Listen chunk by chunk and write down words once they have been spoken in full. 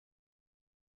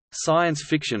Science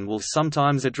fiction will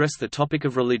sometimes address the topic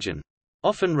of religion.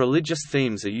 Often religious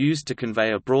themes are used to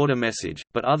convey a broader message,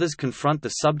 but others confront the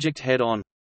subject head-on,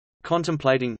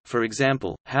 contemplating, for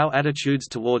example, how attitudes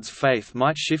towards faith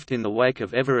might shift in the wake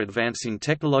of ever-advancing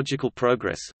technological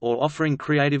progress, or offering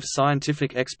creative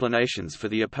scientific explanations for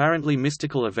the apparently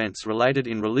mystical events related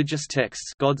in religious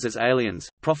texts, gods as aliens,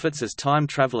 prophets as time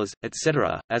travelers,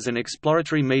 etc. As an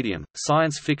exploratory medium,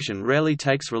 science fiction rarely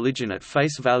takes religion at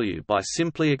face value by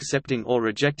simply accepting or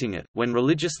rejecting it. When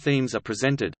religious themes are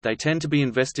presented, they tend to be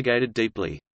investigated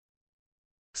deeply.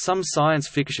 Some science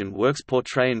fiction works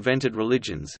portray invented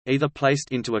religions, either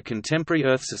placed into a contemporary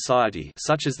Earth society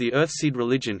such as the Earthseed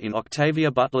religion in Octavia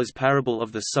Butler's Parable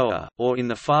of the Sower, or in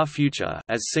the far future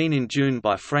as seen in Dune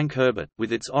by Frank Herbert,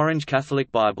 with its Orange Catholic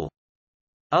Bible.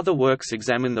 Other works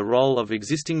examine the role of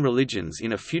existing religions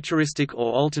in a futuristic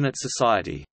or alternate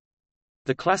society.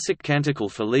 The classic Canticle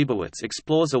for Leibowitz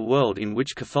explores a world in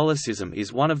which Catholicism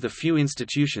is one of the few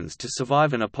institutions to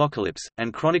survive an apocalypse,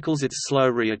 and chronicles its slow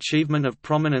re-achievement of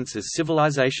prominence as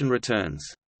civilization returns.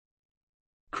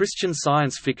 Christian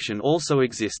science fiction also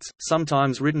exists,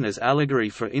 sometimes written as allegory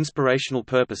for inspirational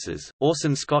purposes.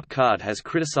 Orson Scott Card has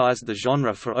criticized the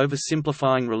genre for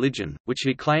oversimplifying religion, which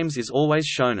he claims is always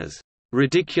shown as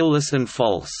ridiculous and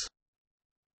false.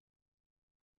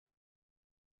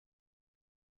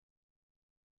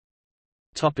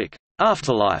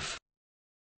 Afterlife.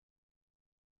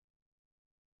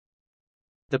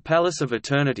 The Palace of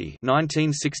Eternity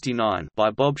 1969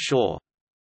 by Bob Shaw.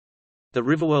 The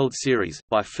Riverworld series,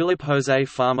 by Philip Jose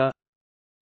Farmer.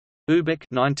 Ubik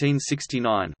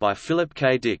 1969 by Philip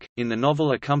K. Dick. In the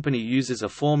novel, a company uses a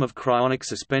form of cryonic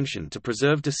suspension to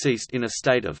preserve deceased in a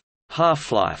state of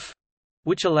half-life,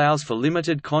 which allows for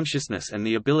limited consciousness and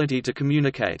the ability to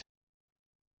communicate.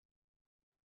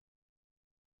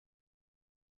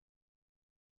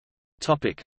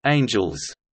 Angels.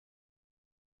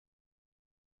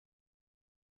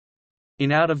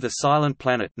 In Out of the Silent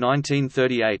Planet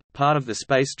 1938, part of the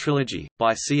Space Trilogy,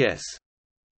 by C.S.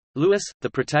 Lewis, the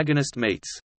protagonist meets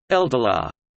Eldalar,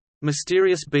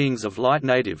 mysterious beings of light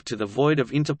native to the void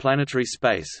of interplanetary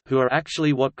space who are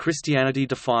actually what Christianity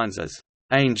defines as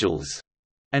angels,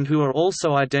 and who are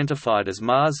also identified as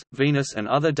Mars, Venus and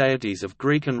other deities of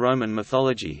Greek and Roman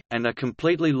mythology, and are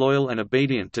completely loyal and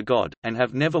obedient to God, and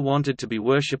have never wanted to be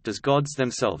worshipped as gods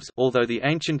themselves, although the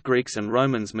ancient Greeks and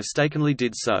Romans mistakenly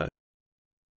did so.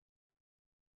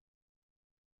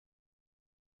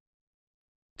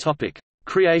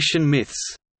 Creation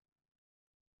myths.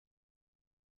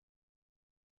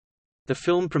 The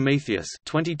film Prometheus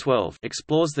 2012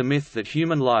 explores the myth that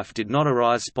human life did not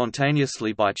arise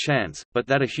spontaneously by chance, but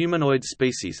that a humanoid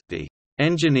species, the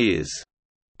engineers,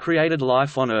 created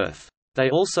life on Earth. They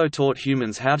also taught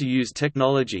humans how to use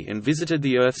technology and visited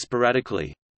the Earth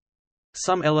sporadically.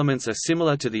 Some elements are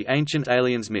similar to the ancient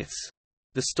aliens myths.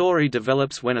 The story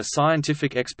develops when a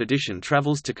scientific expedition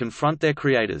travels to confront their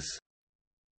creators.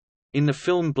 In the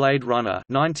film Blade Runner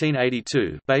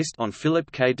 1982, based on Philip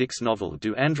K. Dick's novel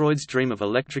Do Androids Dream of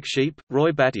Electric Sheep?,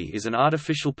 Roy Batty is an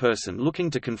artificial person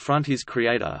looking to confront his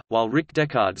creator, while Rick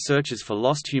Deckard searches for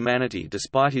lost humanity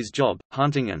despite his job,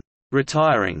 hunting and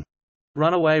retiring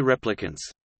runaway replicants.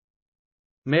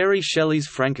 Mary Shelley's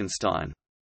Frankenstein.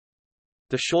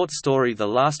 The short story The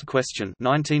Last Question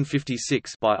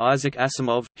 1956 by Isaac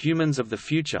Asimov, humans of the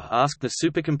future ask the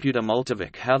supercomputer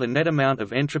Multivac how the net amount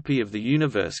of entropy of the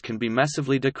universe can be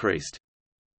massively decreased.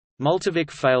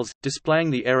 Multivac fails, displaying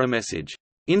the error message,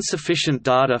 "Insufficient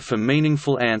data for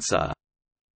meaningful answer."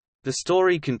 The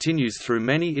story continues through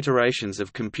many iterations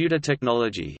of computer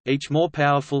technology, each more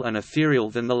powerful and ethereal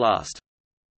than the last.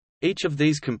 Each of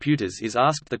these computers is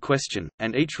asked the question,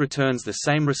 and each returns the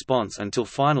same response until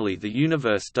finally the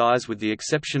universe dies with the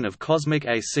exception of Cosmic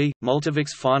AC,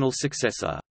 Multivac's final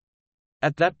successor.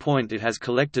 At that point it has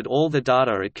collected all the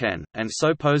data it can, and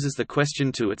so poses the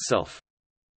question to itself.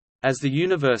 As the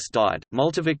universe died,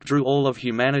 Multivac drew all of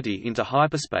humanity into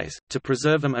hyperspace, to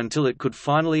preserve them until it could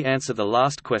finally answer the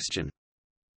last question.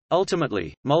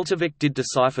 Ultimately, Multivac did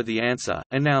decipher the answer,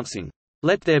 announcing,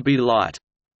 "Let there be light."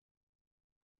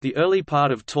 The early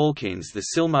part of Tolkien's The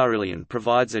Silmarillion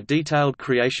provides a detailed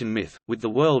creation myth, with the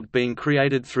world being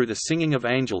created through the singing of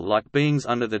angel-like beings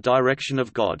under the direction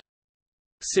of God.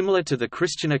 Similar to the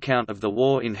Christian account of the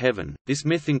war in heaven, this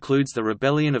myth includes the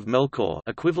rebellion of Melkor,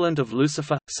 equivalent of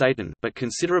Lucifer, Satan, but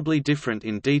considerably different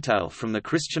in detail from the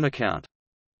Christian account.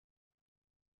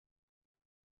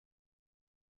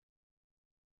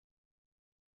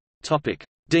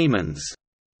 Demons.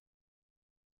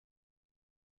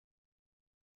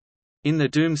 In the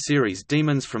Doom series,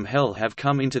 demons from Hell have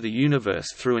come into the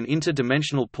universe through an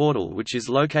interdimensional portal which is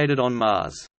located on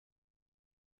Mars.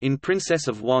 In Princess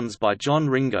of Wands by John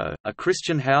Ringo, a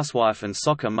Christian housewife and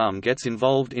soccer mum gets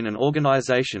involved in an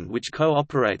organization which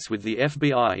cooperates with the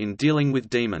FBI in dealing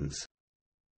with demons.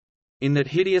 In That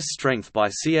Hideous Strength by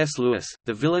C.S. Lewis,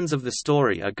 the villains of the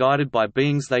story are guided by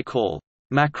beings they call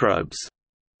macrobes,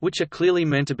 which are clearly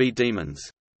meant to be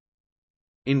demons.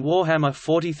 In Warhammer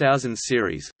 40,000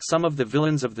 series, some of the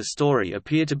villains of the story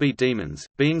appear to be demons,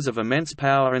 beings of immense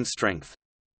power and strength.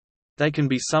 They can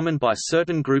be summoned by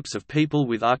certain groups of people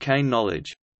with arcane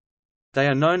knowledge. They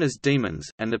are known as demons,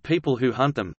 and the people who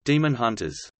hunt them, demon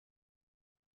hunters.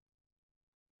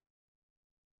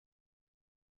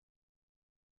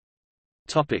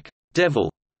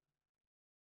 Devil.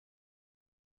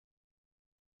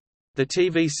 The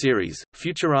TV series,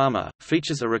 Futurama,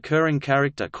 features a recurring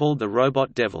character called the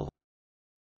Robot Devil.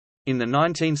 In the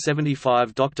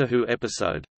 1975 Doctor Who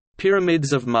episode,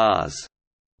 Pyramids of Mars,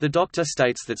 the Doctor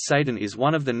states that Satan is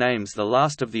one of the names the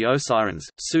last of the Osirans,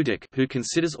 Sudik, who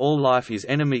considers all life his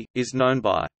enemy, is known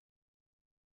by.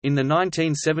 In the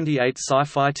 1978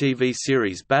 sci-fi TV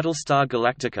series Battlestar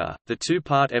Galactica, the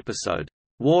two-part episode,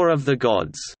 War of the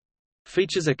Gods,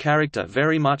 features a character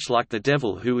very much like the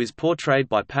Devil who is portrayed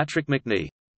by Patrick Macnee.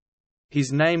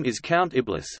 His name is Count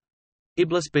Iblis.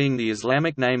 Iblis being the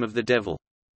Islamic name of the Devil.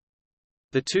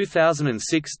 The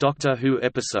 2006 Doctor Who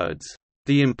episodes,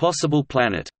 The Impossible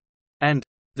Planet and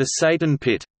The Satan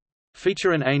Pit,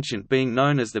 feature an ancient being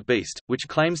known as the Beast, which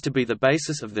claims to be the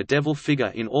basis of the devil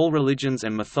figure in all religions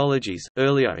and mythologies.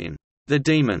 Earlier in The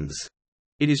Demons,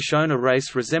 it is shown a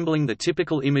race resembling the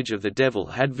typical image of the devil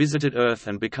had visited Earth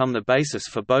and become the basis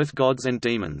for both gods and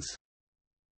demons.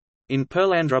 In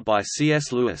Pearlandra by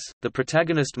C.S. Lewis, the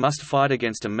protagonist must fight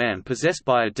against a man possessed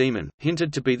by a demon,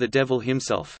 hinted to be the devil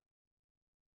himself.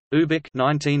 Ubik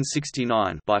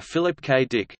 1969 by Philip K.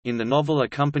 Dick. In the novel, a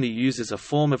company uses a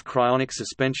form of cryonic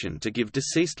suspension to give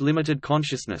deceased limited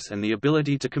consciousness and the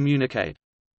ability to communicate.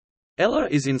 Ella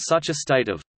is in such a state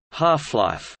of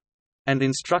half-life and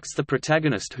instructs the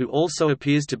protagonist, who also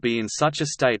appears to be in such a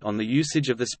state, on the usage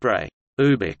of the spray,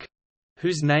 Ubik,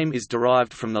 whose name is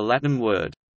derived from the Latin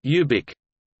word ubic,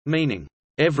 meaning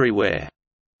everywhere,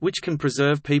 which can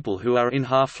preserve people who are in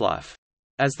half-life.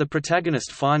 As the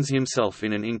protagonist finds himself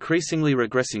in an increasingly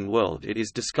regressing world, it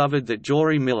is discovered that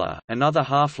Jory Miller, another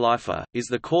half-lifer, is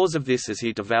the cause of this, as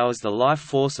he devours the life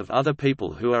force of other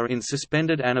people who are in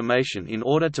suspended animation in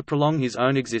order to prolong his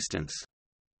own existence.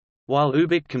 While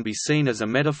Ubik can be seen as a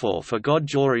metaphor for God,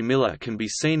 Jory Miller can be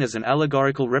seen as an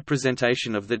allegorical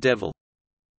representation of the devil.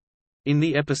 In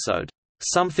the episode,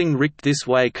 Something Rick This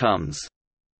Way Comes,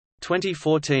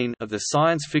 2014, of the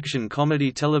science fiction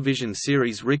comedy television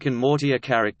series Rick and Morty, a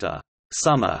character,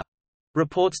 Summer,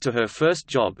 reports to her first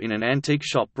job in an antique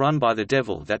shop run by the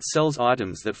devil that sells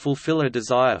items that fulfill a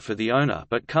desire for the owner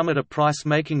but come at a price,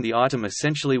 making the item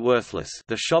essentially worthless.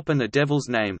 The shop and the devil's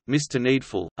name, Mr.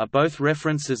 Needful, are both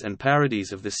references and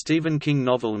parodies of the Stephen King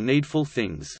novel Needful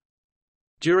Things.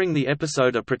 During the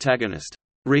episode, a protagonist,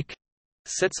 Rick,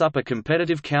 sets up a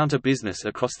competitive counter-business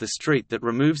across the street that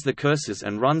removes the curses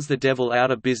and runs the devil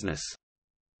out of business.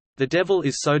 The devil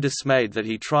is so dismayed that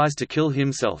he tries to kill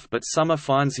himself, but Summer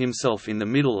finds himself in the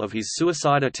middle of his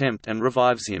suicide attempt and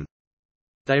revives him.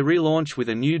 They relaunch with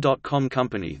a new .com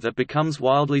company that becomes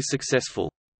wildly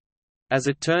successful. As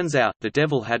it turns out, the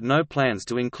devil had no plans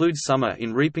to include Summer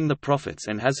in reaping the profits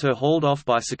and has her hauled off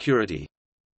by security.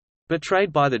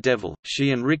 Betrayed by the devil, she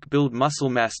and Rick build muscle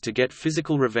mass to get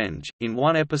physical revenge. In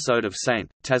one episode of Saint,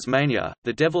 Tasmania,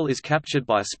 the devil is captured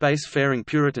by space-faring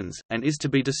Puritans, and is to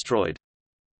be destroyed.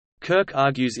 Kirk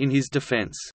argues in his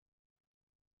defense.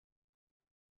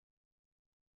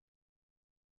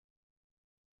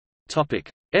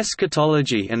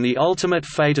 Eschatology and the ultimate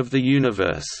fate of the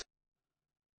universe.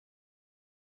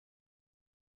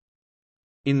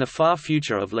 In the Far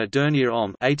Future of Le Dernier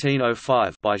Homme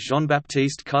 1805 by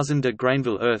Jean-Baptiste Cousin de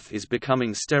Grainville, Earth is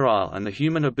becoming sterile and the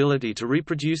human ability to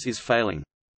reproduce is failing.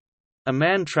 A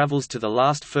man travels to the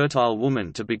last fertile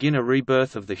woman to begin a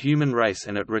rebirth of the human race,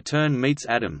 and at return meets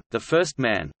Adam, the first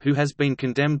man, who has been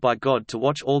condemned by God to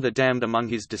watch all the damned among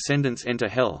his descendants enter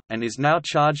hell, and is now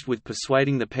charged with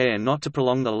persuading the pair not to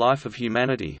prolong the life of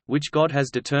humanity, which God has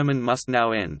determined must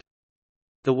now end.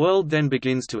 The world then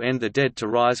begins to end, the dead to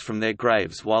rise from their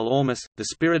graves, while Ormus, the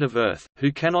spirit of earth,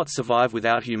 who cannot survive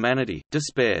without humanity,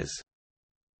 despairs.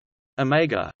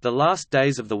 Omega, The Last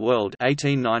Days of the World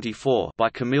 1894 by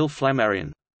Camille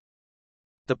Flammarion.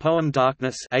 The poem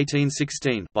Darkness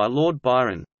 1816 by Lord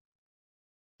Byron.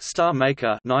 Star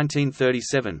Maker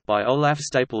 1937 by Olaf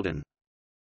Stapledon.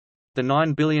 The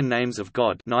 9 Billion Names of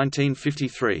God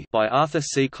 1953 by Arthur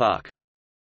C. Clarke.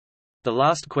 The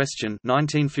Last Question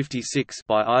 1956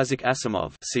 by Isaac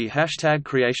Asimov. See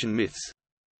 #Creation Myths.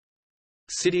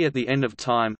 City at the End of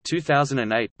Time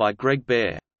 2008 by Greg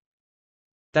Bear.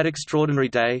 That Extraordinary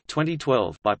Day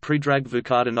 2012 by Predrag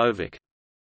Vukadinovic.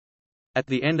 At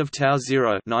the End of Tau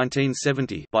Zero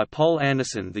 1970 by Paul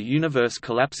Anderson. The universe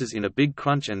collapses in a big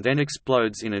crunch and then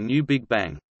explodes in a new Big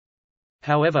Bang.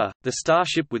 However, the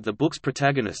starship with the book's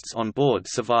protagonists on board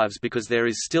survives because there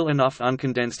is still enough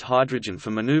uncondensed hydrogen for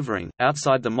maneuvering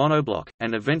outside the monoblock,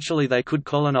 and eventually they could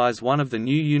colonize one of the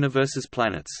new universe's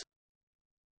planets.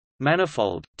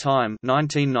 Manifold, Time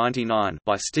 1999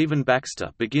 by Stephen Baxter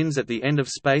begins at the end of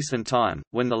space and time,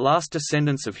 when the last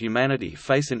descendants of humanity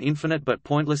face an infinite but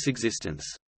pointless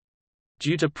existence.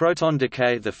 Due to proton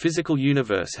decay, the physical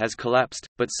universe has collapsed,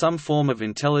 but some form of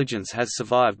intelligence has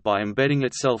survived by embedding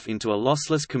itself into a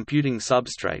lossless computing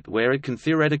substrate where it can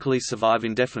theoretically survive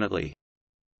indefinitely.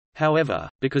 However,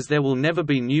 because there will never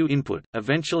be new input,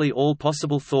 eventually all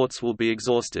possible thoughts will be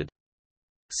exhausted.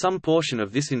 Some portion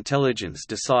of this intelligence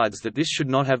decides that this should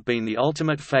not have been the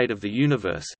ultimate fate of the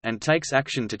universe, and takes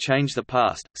action to change the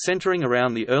past, centering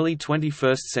around the early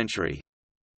 21st century.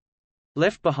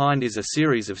 Left Behind is a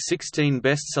series of 16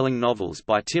 best-selling novels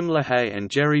by Tim LaHaye and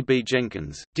Jerry B.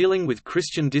 Jenkins, dealing with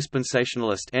Christian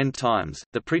dispensationalist end times,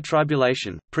 the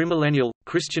pre-tribulation, premillennial,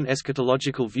 Christian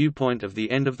eschatological viewpoint of the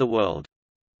end of the world.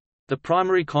 The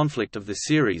primary conflict of the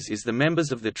series is the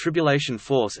members of the Tribulation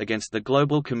Force against the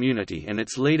global community and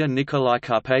its leader Nicolae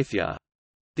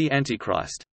Carpathia—the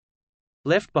Antichrist.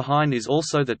 Left Behind is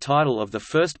also the title of the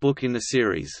first book in the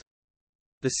series.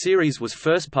 The series was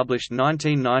first published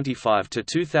 1995 to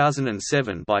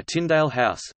 2007 by Tyndale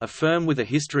House, a firm with a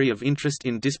history of interest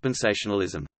in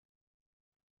dispensationalism.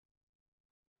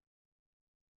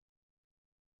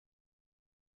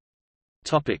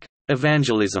 Topic: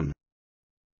 Evangelism.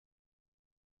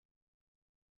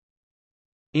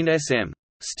 In S.M.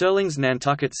 Sterling's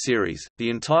Nantucket series,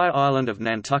 the entire island of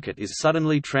Nantucket is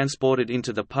suddenly transported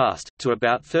into the past, to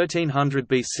about 1300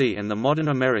 BC, and the modern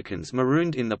Americans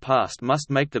marooned in the past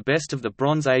must make the best of the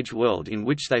Bronze Age world in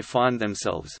which they find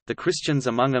themselves. The Christians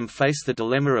among them face the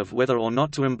dilemma of whether or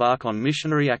not to embark on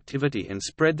missionary activity and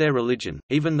spread their religion,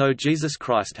 even though Jesus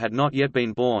Christ had not yet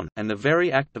been born, and the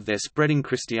very act of their spreading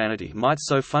Christianity might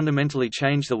so fundamentally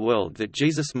change the world that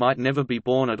Jesus might never be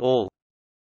born at all.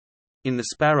 In The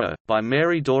Sparrow, by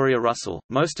Mary Doria Russell,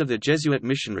 most of the Jesuit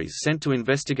missionaries sent to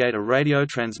investigate a radio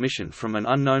transmission from an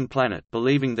unknown planet,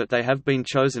 believing that they have been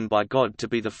chosen by God to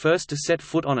be the first to set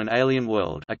foot on an alien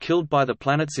world, are killed by the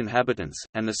planet's inhabitants,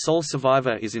 and the sole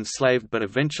survivor is enslaved but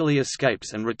eventually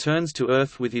escapes and returns to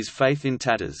Earth with his faith in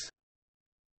tatters.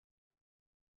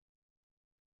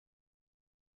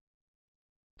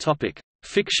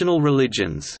 Fictional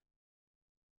religions.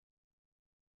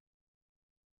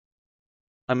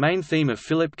 A main theme of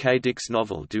Philip K. Dick's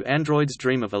novel Do Androids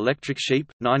Dream of Electric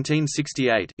Sheep?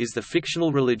 1968, is the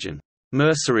fictional religion,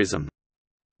 Mercerism.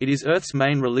 It is Earth's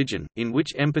main religion, in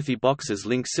which empathy boxes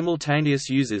link simultaneous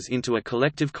users into a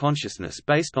collective consciousness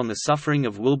based on the suffering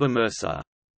of Wilbur Mercer.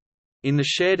 In the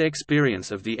shared experience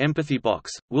of the empathy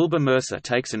box, Wilbur Mercer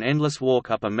takes an endless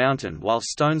walk up a mountain while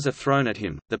stones are thrown at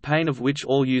him, the pain of which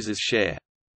all users share.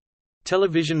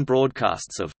 Television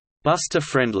broadcasts of Buster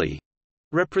Friendly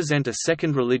represent a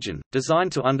second religion,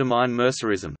 designed to undermine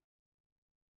Mercerism.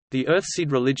 The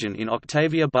Earthseed religion in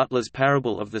Octavia Butler's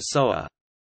Parable of the Sower.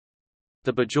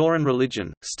 The Bajoran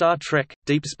religion, Star Trek,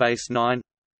 Deep Space Nine.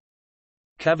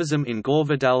 Cavism in Gore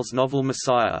Vidal's novel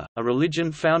Messiah, a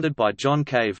religion founded by John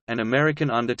Cave, an American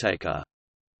undertaker.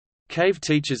 Cave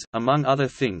teaches, among other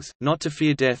things, not to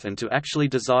fear death and to actually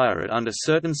desire it under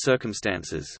certain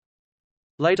circumstances.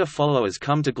 Later followers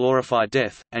come to glorify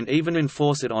death, and even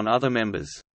enforce it on other members.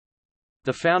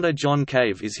 The founder John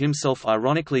Cave is himself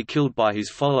ironically killed by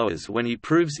his followers when he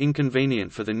proves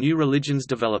inconvenient for the new religion's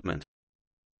development.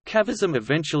 Cavism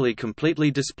eventually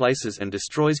completely displaces and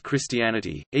destroys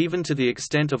Christianity, even to the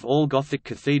extent of all Gothic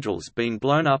cathedrals being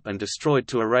blown up and destroyed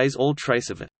to erase all trace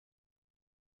of it.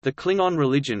 The Klingon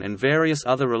religion and various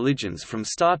other religions from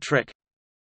Star Trek.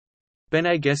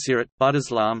 Bene Gesserit,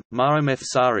 Buddhism, Mahomet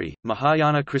Sari,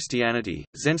 Mahayana Christianity,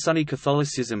 Zen Sunni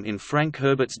Catholicism in Frank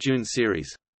Herbert's Dune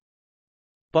series.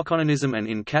 Bokononism and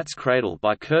In Cat's Cradle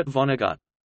by Kurt Vonnegut.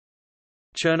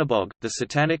 Chernobog, the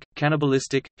satanic,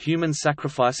 cannibalistic,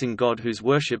 human-sacrificing god whose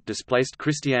worship displaced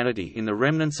Christianity in the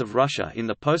remnants of Russia in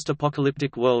the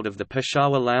post-apocalyptic world of the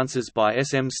Peshawar Lancers by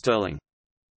S. M. Sterling.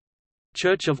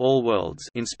 Church of All Worlds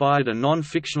inspired a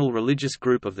non-fictional religious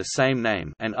group of the same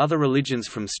name and other religions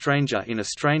from Stranger in a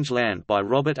Strange Land by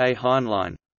Robert A.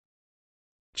 Heinlein.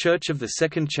 Church of the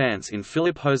Second Chance in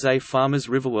Philip Jose Farmer's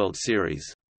Riverworld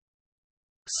series.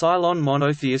 Cylon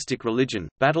monotheistic religion,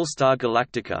 Battlestar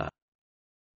Galactica.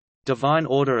 Divine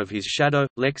Order of His Shadow,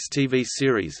 Lex TV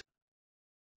series.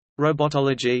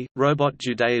 Robotology, Robot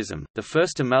Judaism, the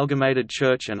first amalgamated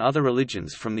church and other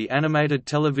religions from the animated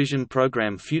television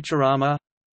program Futurama.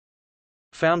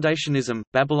 Foundationism,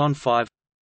 Babylon 5.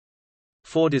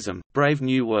 Fordism, Brave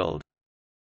New World.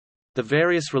 The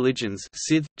various religions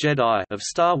Sith, Jedi of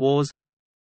Star Wars.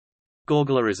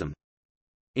 Gorgularism.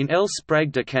 In El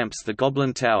Sprague de Camps The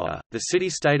Goblin Tower, the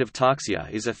city-state of Tarxia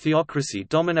is a theocracy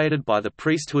dominated by the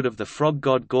priesthood of the frog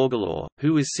god Gorgulor,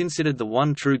 who is considered the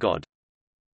one true god.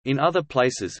 In other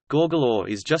places, Gorgulor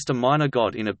is just a minor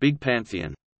god in a big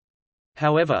pantheon.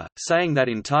 However, saying that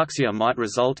in Tarxia might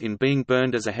result in being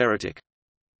burned as a heretic.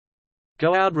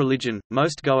 Goa'uld religion –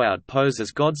 most Goa'uld pose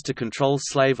as gods to control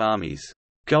slave armies.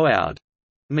 Goa'uld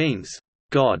means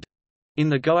God in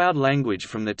the Goa'uld language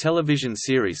from the television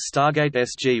series Stargate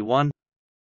SG-1.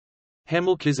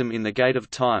 Hemilkism in the Gate of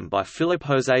Time by Philip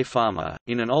Jose Farmer,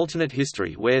 in an alternate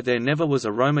history where there never was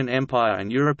a Roman Empire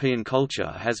and European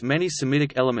culture has many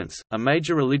Semitic elements. A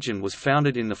major religion was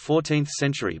founded in the 14th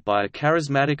century by a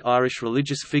charismatic Irish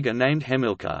religious figure named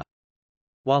Hemilka.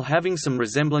 While having some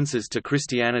resemblances to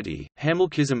Christianity,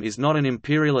 Hemilkism is not an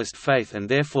imperialist faith and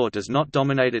therefore does not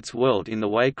dominate its world in the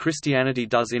way Christianity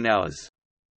does in ours.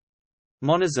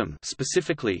 Monism,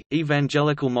 specifically,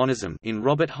 evangelical monism in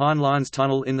Robert Heinlein's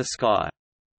Tunnel in the Sky.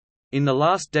 In the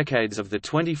last decades of the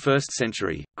 21st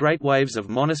century, great waves of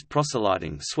monist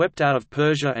proselyting swept out of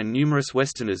Persia and numerous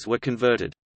Westerners were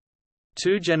converted.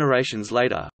 2 generations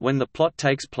later, when the plot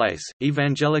takes place,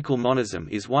 evangelical monism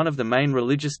is one of the main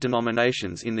religious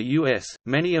denominations in the U.S.,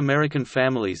 many American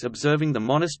families observing the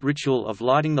monist ritual of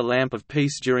lighting the lamp of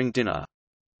peace during dinner.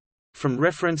 From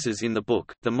references in the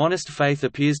book, the monist faith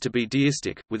appears to be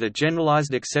deistic, with a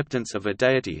generalized acceptance of a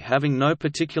deity having no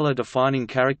particular defining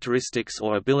characteristics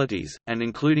or abilities, and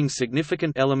including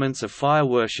significant elements of fire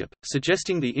worship,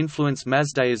 suggesting the influence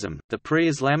Mazdaism, the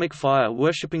pre-Islamic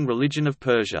fire-worshipping religion of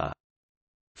Persia.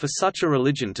 For such a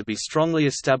religion to be strongly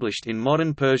established in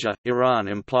modern Persia, Iran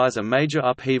implies a major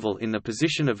upheaval in the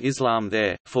position of Islam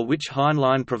there, for which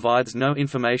Heinlein provides no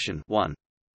information. 1.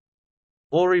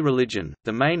 Ori religion,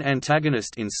 the main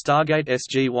antagonist in Stargate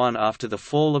SG-1 after the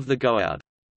fall of the Goa'uld.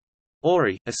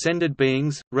 Ori, ascended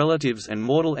beings, relatives and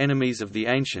mortal enemies of the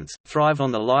ancients, thrive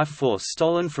on the life force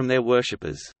stolen from their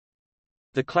worshippers.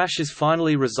 The clash is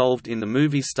finally resolved in the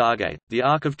movie Stargate, The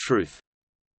Ark of Truth.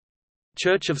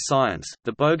 Church of Science,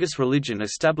 the bogus religion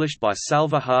established by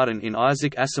Salva Hardin in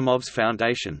Isaac Asimov's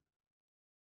Foundation.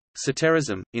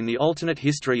 Saterism, in the alternate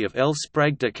history of L.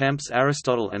 Sprague de Camp's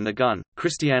Aristotle and the Gun,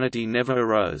 Christianity never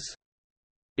arose.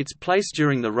 Its place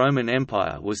during the Roman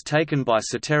Empire was taken by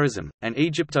Saterism, an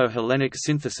Egypto-Hellenic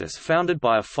synthesis founded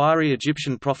by a fiery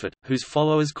Egyptian prophet, whose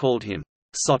followers called him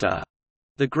Soter,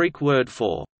 the Greek word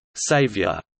for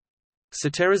savior.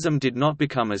 Saterism did not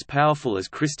become as powerful as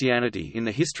Christianity in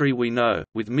the history we know,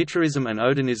 with Mithraism and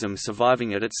Odinism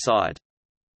surviving at its side.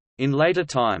 In later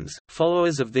times,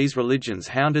 followers of these religions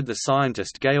hounded the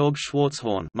scientist Georg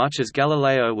Schwarzhorn much as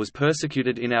Galileo was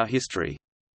persecuted in our history.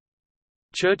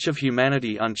 Church of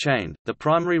Humanity Unchained, the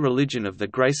primary religion of the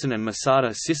Grayson and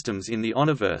Masada systems in the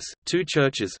Omniverse, 2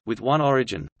 churches, with one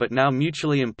origin, but now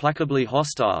mutually implacably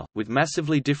hostile, with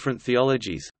massively different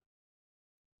theologies.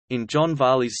 In John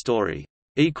Varley's story,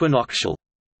 Equinoctial,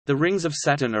 the rings of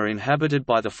Saturn are inhabited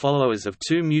by the followers of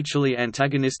 2 mutually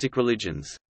antagonistic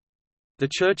religions. The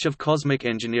Church of Cosmic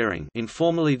Engineering,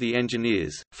 informally the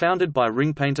Engineers, founded by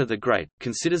Ringpainter the Great,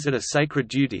 considers it a sacred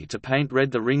duty to paint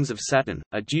red the rings of Saturn,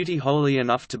 a duty holy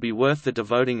enough to be worth the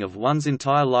devoting of one's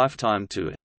entire lifetime to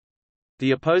it.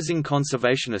 The opposing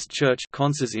conservationist church,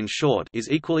 Conses in short, is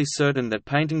equally certain that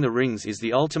painting the rings is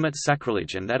the ultimate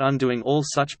sacrilege and that undoing all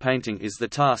such painting is the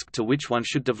task to which one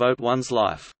should devote one's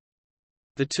life.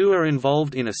 The 2 are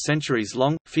involved in a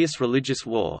centuries-long, fierce religious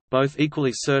war, both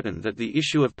equally certain that the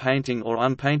issue of painting or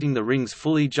unpainting the rings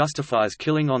fully justifies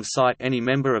killing on sight any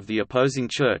member of the opposing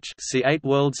church. See 8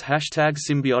 Worlds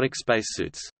 #symbiotic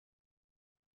spacesuits.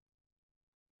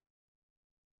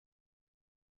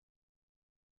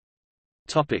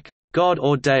 God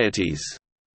or deities.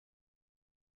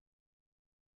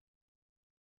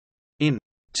 In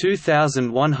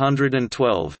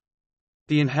 2112,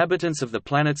 the inhabitants of the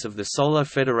planets of the Solar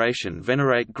Federation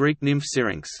venerate Greek nymph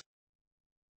Syrinx.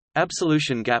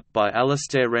 Absolution Gap by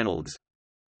Alastair Reynolds.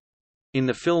 In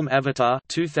the film Avatar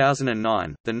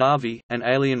 2009, the Na'vi, an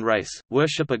alien race,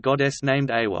 worship a goddess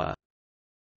named Awa.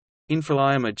 Info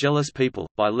I Am a Jealous People,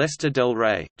 by Lester Del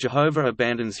Rey. Jehovah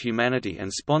abandons humanity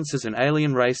and sponsors an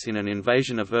alien race in an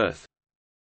invasion of Earth.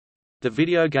 The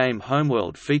video game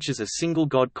Homeworld features a single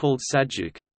god called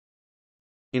Sadjuk.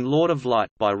 In Lord of Light,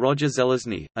 by Roger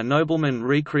Zelazny, a nobleman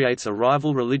recreates a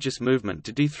rival religious movement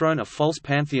to dethrone a false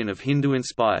pantheon of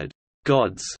Hindu-inspired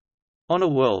gods on a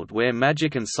world where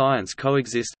magic and science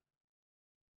coexist.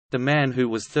 The Man Who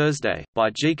Was Thursday, by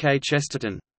G.K.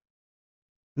 Chesterton.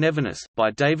 Neverness,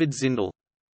 by David Zindel.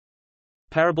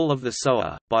 Parable of the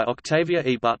Sower, by Octavia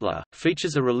E. Butler,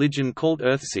 features a religion called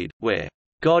Earthseed, where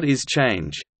God is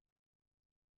change.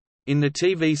 In the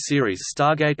TV series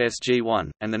Stargate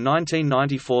SG-1, and the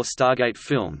 1994 Stargate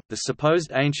film, the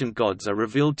supposed ancient gods are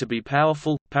revealed to be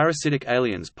powerful, parasitic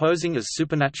aliens posing as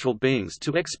supernatural beings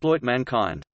to exploit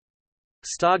mankind.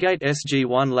 Stargate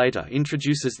SG-1 later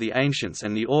introduces the Ancients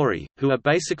and the Ori, who are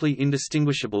basically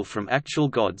indistinguishable from actual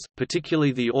gods,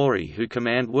 particularly the Ori who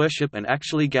command worship and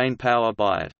actually gain power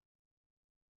by it.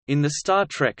 In the Star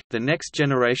Trek, The Next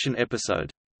Generation episode,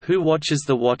 Who Watches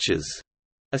the Watchers?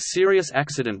 A serious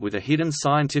accident with a hidden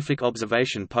scientific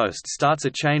observation post starts a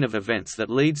chain of events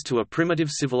that leads to a primitive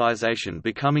civilization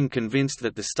becoming convinced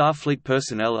that the Starfleet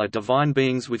personnel are divine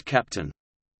beings, with Captain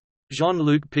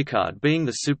Jean-Luc Picard being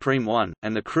the Supreme One,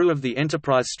 and the crew of the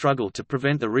Enterprise struggle to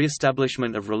prevent the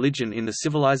re-establishment of religion in the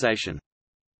civilization.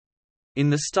 In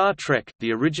the Star Trek,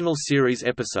 the original series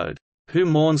episode, Who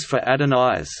Mourns for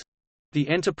Adonais?, the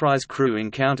Enterprise crew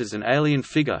encounters an alien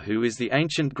figure who is the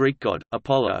ancient Greek god,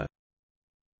 Apollo.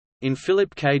 In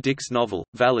Philip K. Dick's novel,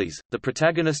 Valleys, the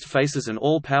protagonist faces an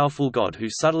all-powerful god who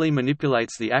subtly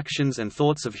manipulates the actions and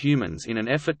thoughts of humans in an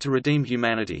effort to redeem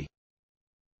humanity.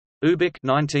 Ubik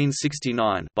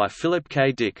 1969, by Philip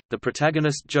K. Dick, the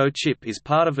protagonist Joe Chip is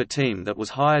part of a team that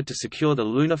was hired to secure the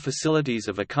lunar facilities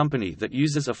of a company that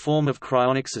uses a form of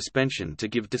cryonic suspension to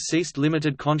give deceased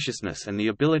limited consciousness and the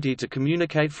ability to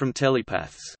communicate from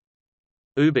telepaths.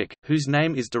 Ubik, whose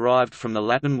name is derived from the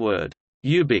Latin word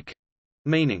ubique,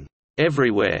 meaning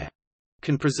everywhere,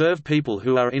 can preserve people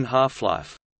who are in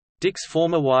half-life. Dick's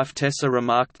former wife Tessa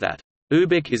remarked that,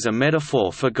 Ubik is a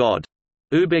metaphor for God.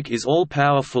 Ubik is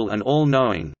all-powerful and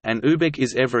all-knowing, and Ubik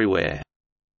is everywhere.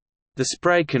 The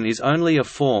spray can is only a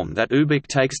form that Ubik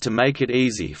takes to make it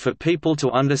easy for people to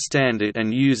understand it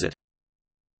and use it.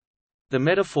 The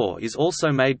metaphor is also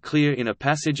made clear in a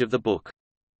passage of the book.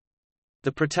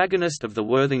 The protagonist of the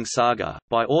Worthing Saga,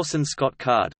 by Orson Scott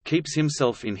Card, keeps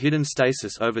himself in hidden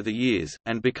stasis over the years,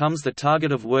 and becomes the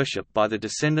target of worship by the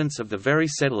descendants of the very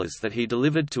settlers that he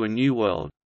delivered to a new world.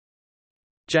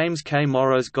 James K.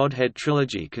 Morrow's Godhead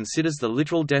trilogy considers the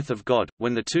literal death of God,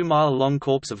 when the 2-mile-long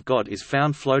corpse of God is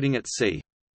found floating at sea.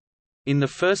 In the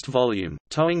first volume,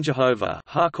 Towing Jehovah,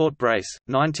 Harcourt Brace,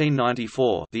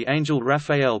 1994, the angel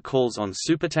Raphael calls on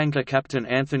supertanker Captain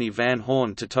Anthony Van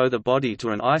Horn to tow the body to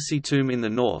an icy tomb in the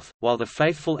north, while the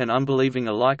faithful and unbelieving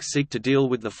alike seek to deal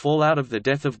with the fallout of the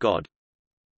death of God.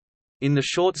 In the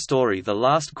short story The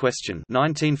Last Question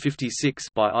 1956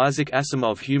 by Isaac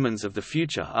Asimov, humans of the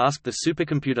future ask the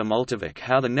supercomputer Multivac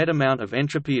how the net amount of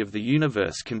entropy of the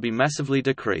universe can be massively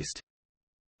decreased.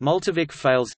 Multivac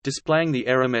fails, displaying the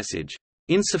error message,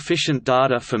 "Insufficient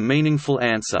data for meaningful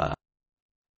answer."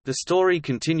 The story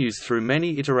continues through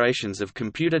many iterations of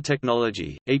computer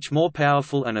technology, each more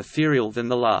powerful and ethereal than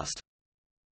the last.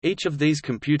 Each of these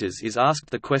computers is asked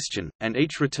the question, and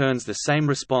each returns the same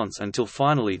response until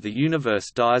finally the universe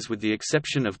dies, with the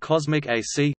exception of Cosmic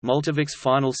AC, Multivac's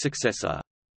final successor.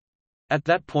 At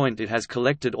that point it has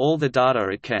collected all the data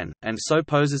it can, and so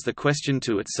poses the question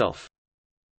to itself.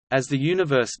 As the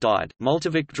universe died,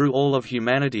 Multivac drew all of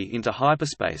humanity into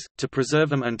hyperspace, to preserve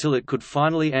them until it could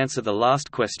finally answer the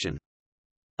last question.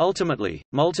 Ultimately,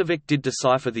 Multivac did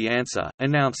decipher the answer,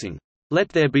 announcing, "Let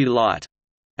there be light,"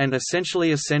 and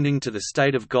essentially ascending to the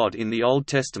state of God in the Old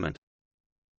Testament.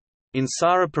 In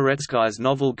Sarah Peretskai's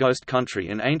novel Ghost Country,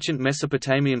 an ancient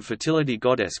Mesopotamian fertility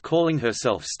goddess calling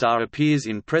herself Star appears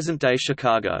in present-day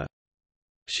Chicago.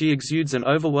 She exudes an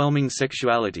overwhelming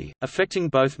sexuality, affecting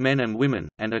both men and women,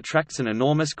 and attracts an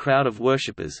enormous crowd of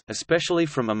worshippers, especially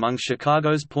from among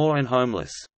Chicago's poor and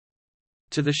homeless.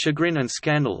 To the chagrin and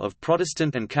scandal of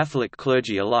Protestant and Catholic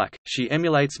clergy alike, she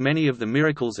emulates many of the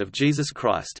miracles of Jesus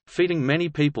Christ, feeding many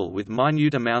people with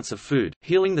minute amounts of food,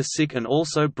 healing the sick and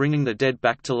also bringing the dead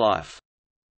back to life.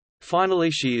 Finally,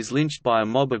 she is lynched by a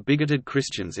mob of bigoted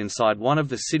Christians inside one of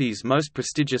the city's most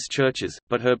prestigious churches,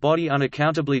 but her body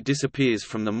unaccountably disappears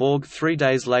from the morgue 3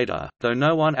 days later, though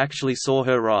no one actually saw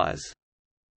her rise.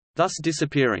 Thus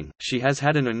disappearing, she has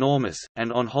had an enormous,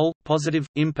 and on whole, positive,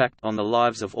 impact on the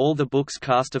lives of all the book's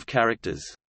cast of characters.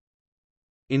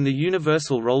 In the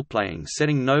universal role-playing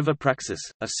setting Nova Praxis,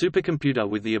 a supercomputer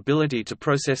with the ability to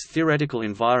process theoretical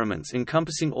environments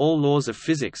encompassing all laws of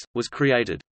physics, was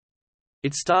created.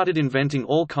 It started inventing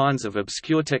all kinds of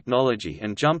obscure technology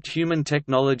and jumped human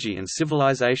technology and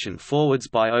civilization forwards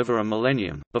by over a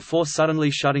millennium, before suddenly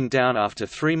shutting down after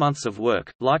 3 months of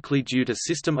work, likely due to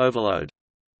system overload.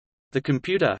 The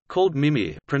computer, called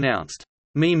Mimir, pronounced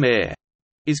Mimir,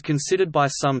 is considered by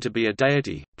some to be a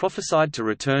deity, prophesied to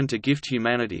return to gift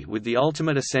humanity with the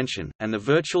ultimate ascension, and the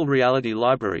virtual reality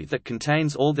library that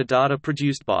contains all the data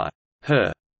produced by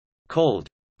her, called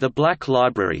the Black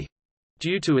Library,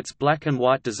 due to its black and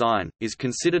white design, is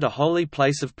considered a holy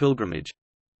place of pilgrimage.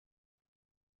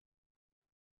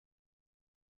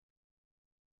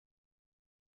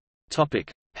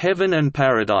 Heaven and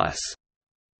Paradise.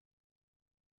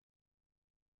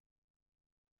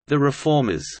 The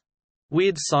Reformers.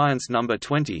 Weird Science No.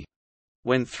 20.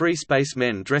 When 3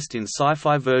 spacemen dressed in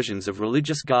sci-fi versions of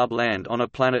religious garb land on a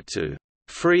planet to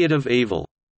free it of evil.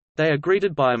 They are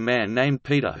greeted by a man named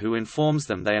Peter who informs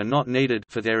them they are not needed,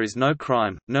 for there is no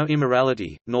crime, no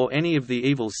immorality, nor any of the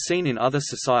evils seen in other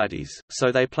societies,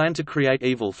 so they plan to create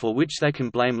evil for which they can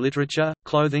blame literature,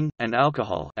 clothing, and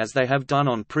alcohol, as they have done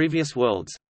on previous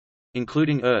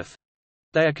worlds—including Earth.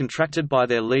 They are contracted by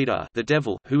their leader, the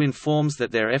devil, who informs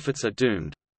that their efforts are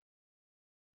doomed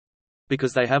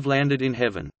because they have landed in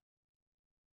heaven.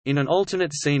 In an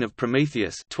alternate scene of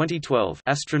Prometheus 2012,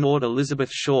 astronaut Elizabeth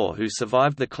Shaw, who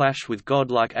survived the clash with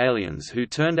god-like aliens who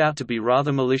turned out to be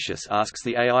rather malicious, asks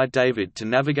the AI David to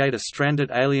navigate a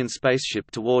stranded alien spaceship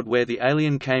toward where the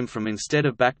alien came from instead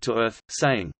of back to Earth,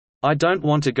 saying, "I don't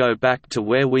want to go back to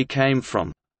where we came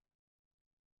from.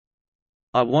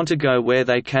 I want to go where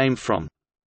they came from.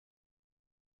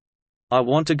 I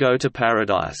want to go to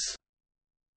paradise."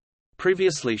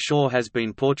 Previously, Shaw has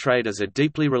been portrayed as a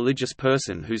deeply religious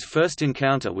person whose first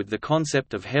encounter with the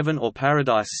concept of heaven or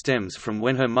paradise stems from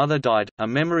when her mother died, a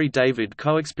memory David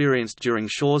co-experienced during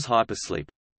Shaw's hypersleep.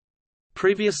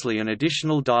 Previously, an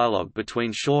additional dialogue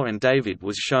between Shaw and David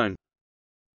was shown.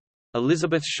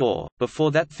 Elizabeth Shaw: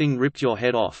 "Before that thing ripped your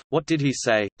head off, what did he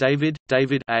say?" David: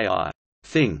 "David, AI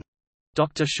thing."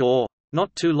 Dr. Shaw: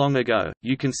 "Not too long ago,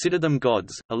 you consider them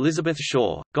gods." Elizabeth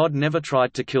Shaw: "God never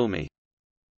tried to kill me.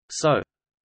 So,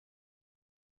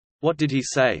 what did he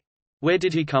say? Where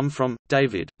did he come from?"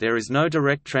 David: "There is no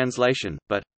direct translation,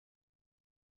 but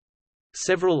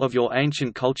several of your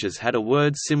ancient cultures had a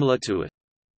word similar to it.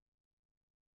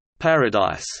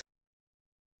 Paradise."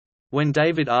 When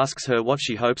David asks her what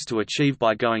she hopes to achieve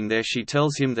by going there, she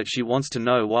tells him that she wants to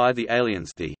know why the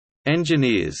aliens, the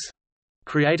engineers,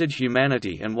 created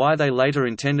humanity and why they later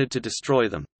intended to destroy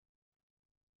them.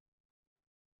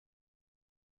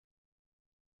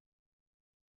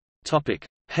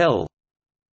 Hell.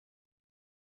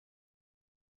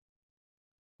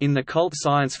 In the cult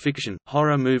science fiction,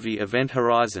 horror movie Event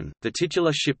Horizon, the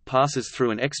titular ship passes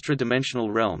through an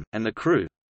extra-dimensional realm, and the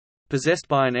crew—possessed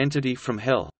by an entity from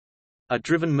hell—are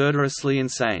driven murderously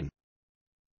insane.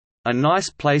 A Nice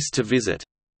Place to Visit,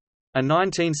 a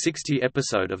 1960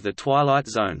 episode of The Twilight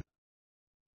Zone.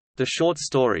 The short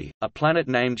story, A Planet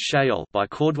Named Sheol by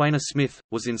Cordwainer Smith,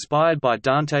 was inspired by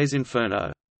Dante's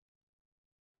Inferno.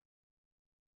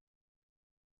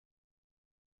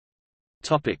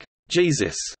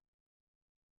 Jesus.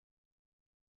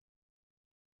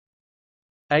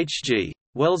 H.G.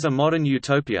 Wells' A Modern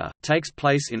Utopia takes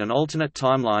place in an alternate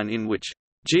timeline in which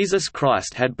Jesus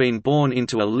Christ had been born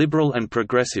into a liberal and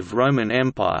progressive Roman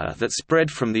Empire that spread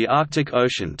from the Arctic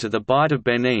Ocean to the Bight of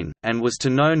Benin, and was to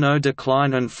know no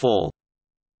decline and fall,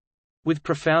 with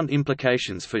profound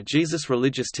implications for Jesus'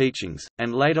 religious teachings,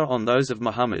 and later on those of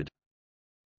Muhammad.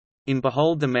 In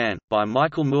Behold the Man, by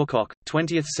Michael Moorcock,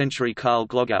 20th-century Carl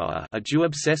Glogauer, a Jew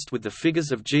obsessed with the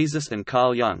figures of Jesus and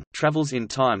Carl Jung, travels in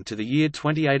time to the year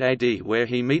 28 AD where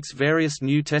he meets various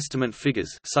New Testament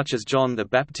figures such as John the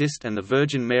Baptist and the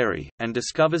Virgin Mary, and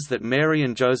discovers that Mary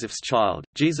and Joseph's child,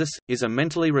 Jesus, is a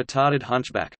mentally retarded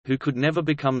hunchback, who could never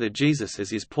become the Jesus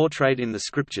as is portrayed in the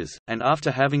scriptures, and after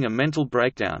having a mental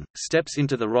breakdown, steps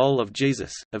into the role of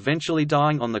Jesus, eventually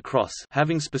dying on the cross,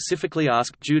 having specifically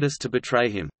asked Judas to betray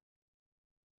him.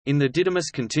 In The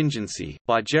Didymus Contingency,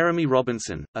 by Jeremy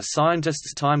Robinson, a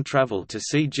scientist's time travel to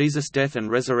see Jesus' death and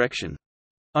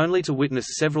resurrection—only to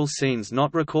witness several scenes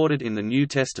not recorded in the New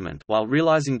Testament while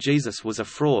realizing Jesus was a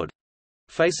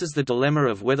fraud—faces the dilemma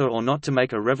of whether or not to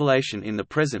make a revelation in the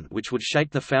present which would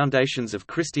shake the foundations of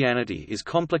Christianity is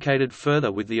complicated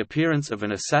further with the appearance of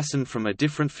an assassin from a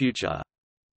different future.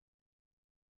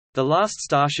 The Last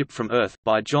Starship from Earth,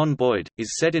 by John Boyd,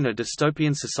 is set in a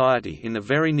dystopian society in the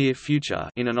very near future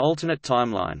in an alternate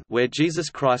timeline where Jesus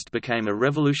Christ became a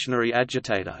revolutionary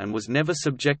agitator and was never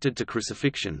subjected to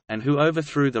crucifixion, and who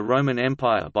overthrew the Roman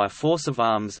Empire by force of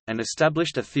arms, and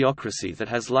established a theocracy that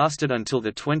has lasted until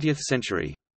the 20th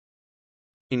century.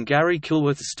 In Gary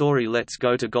Kilworth's story Let's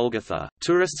Go to Golgotha,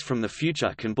 tourists from the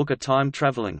future can book a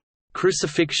time-traveling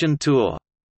crucifixion tour.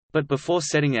 But before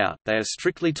setting out, they are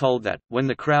strictly told that, when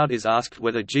the crowd is asked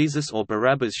whether Jesus or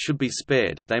Barabbas should be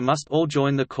spared, they must all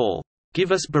join the call,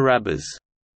 "Give us Barabbas!"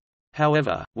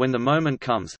 However, when the moment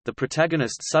comes, the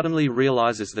protagonist suddenly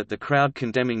realizes that the crowd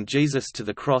condemning Jesus to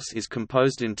the cross is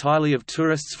composed entirely of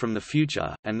tourists from the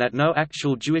future, and that no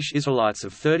actual Jewish Israelites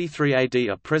of 33 AD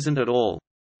are present at all.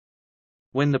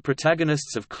 When the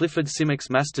protagonists of Clifford Simak's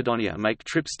Macedonia make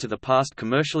trips to the past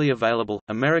commercially available,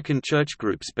 American church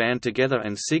groups band together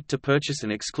and seek to purchase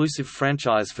an exclusive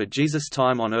franchise for Jesus'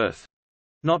 time on Earth.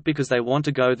 Not because they want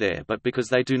to go there but because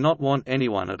they do not want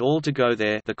anyone at all to go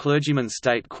there. The clergymen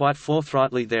state quite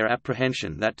forthrightly their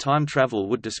apprehension that time travel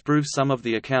would disprove some of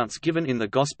the accounts given in the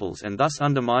Gospels and thus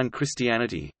undermine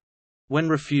Christianity. When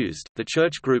refused, the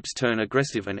church groups turn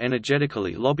aggressive and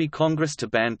energetically lobby Congress to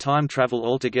ban time travel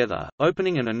altogether,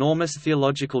 opening an enormous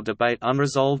theological debate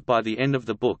unresolved by the end of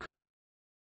the book.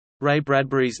 Ray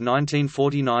Bradbury's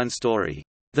 1949 story,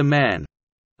 The Man,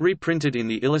 reprinted in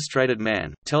The Illustrated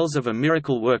Man, tells of a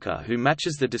miracle worker who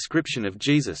matches the description of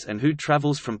Jesus and who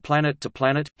travels from planet to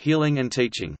planet, healing and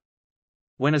teaching.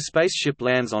 When a spaceship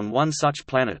lands on one such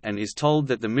planet and is told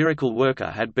that the miracle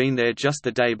worker had been there just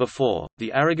the day before,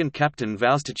 the arrogant captain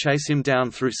vows to chase him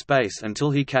down through space until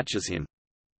he catches him.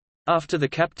 After the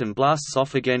captain blasts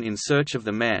off again in search of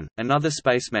the man, another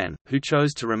spaceman, who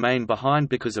chose to remain behind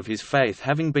because of his faith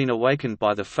having been awakened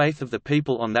by the faith of the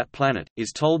people on that planet,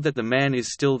 is told that the man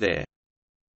is still there.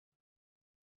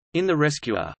 In The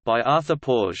Rescuer, by Arthur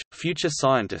Porges, future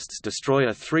scientists destroy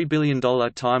a $3 billion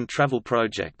time travel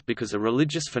project because a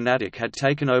religious fanatic had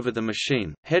taken over the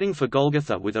machine, heading for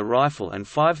Golgotha with a rifle and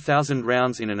 5,000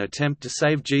 rounds in an attempt to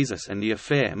save Jesus, and the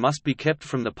affair must be kept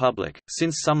from the public,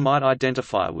 since some might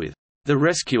identify with The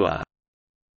Rescuer.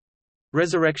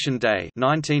 Resurrection Day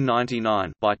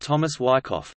 1999 by Thomas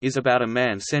Wyckoff, is about a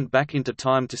man sent back into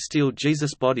time to steal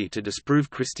Jesus' body to disprove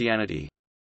Christianity.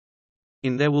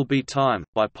 In There Will Be Time,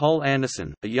 by Paul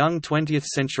Anderson, a young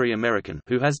 20th-century American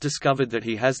who has discovered that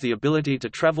he has the ability to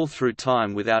travel through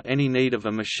time without any need of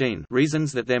a machine,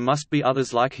 reasons that there must be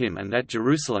others like him and that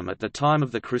Jerusalem at the time of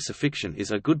the crucifixion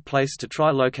is a good place to try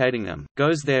locating them,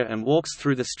 goes there and walks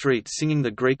through the street singing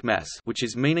the Greek Mass, which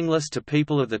is meaningless to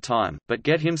people of the time, but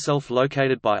get himself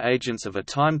located by agents of a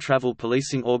time travel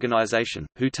policing organization,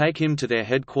 who take him to their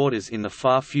headquarters in the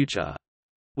far future,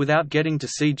 without getting to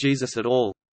see Jesus at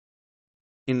all.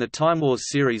 In the Time Wars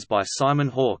series by Simon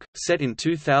Hawke, set in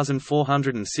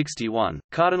 2461,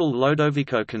 Cardinal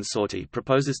Lodovico Consorti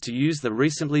proposes to use the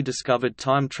recently discovered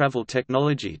time travel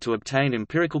technology to obtain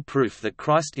empirical proof that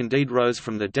Christ indeed rose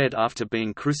from the dead after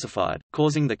being crucified,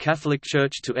 causing the Catholic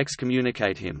Church to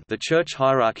excommunicate him, the church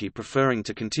hierarchy preferring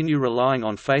to continue relying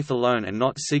on faith alone and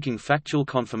not seeking factual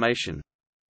confirmation.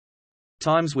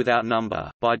 Times Without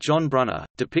Number, by John Brunner,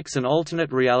 depicts an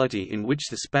alternate reality in which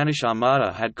the Spanish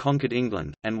Armada had conquered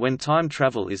England, and when time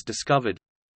travel is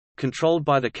discovered—controlled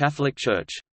by the Catholic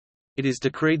Church—it is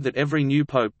decreed that every new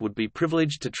pope would be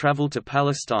privileged to travel to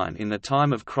Palestine in the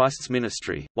time of Christ's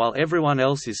ministry, while everyone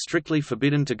else is strictly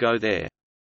forbidden to go there.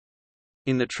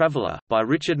 In The Traveller, by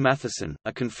Richard Matheson,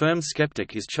 a confirmed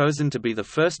skeptic is chosen to be the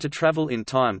first to travel in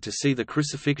time to see the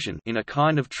crucifixion in a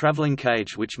kind of travelling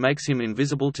cage which makes him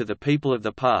invisible to the people of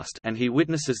the past, and he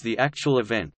witnesses the actual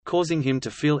event, causing him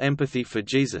to feel empathy for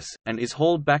Jesus, and is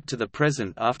hauled back to the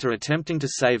present after attempting to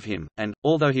save him, and,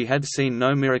 although he had seen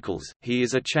no miracles, he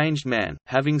is a changed man,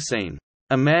 having seen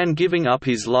a man giving up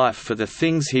his life for the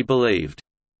things he believed,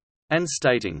 and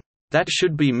stating, "That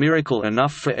should be miracle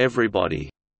enough for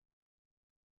everybody."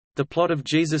 The plot of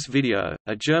Jesus Video,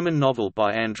 a German novel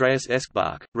by Andreas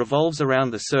Eschbach, revolves around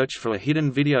the search for a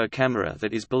hidden video camera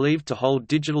that is believed to hold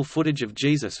digital footage of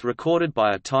Jesus recorded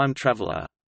by a time traveler.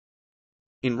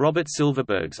 In Robert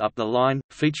Silverberg's Up the Line,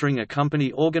 featuring a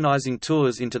company organizing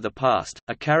tours into the past,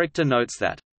 a character notes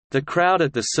that, "The crowd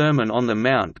at the Sermon on the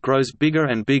Mount grows bigger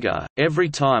and bigger, every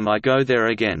time I go there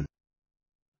again."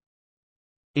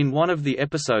 In one of the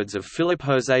episodes of Philip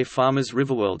José Farmer's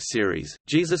Riverworld series,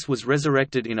 Jesus was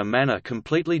resurrected in a manner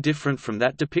completely different from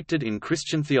that depicted in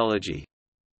Christian theology.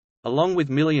 Along with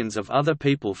millions of other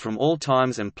people from all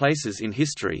times and places in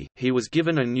history, he was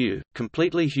given a new,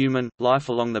 completely human, life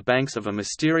along the banks of a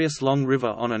mysterious long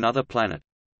river on another planet.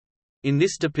 In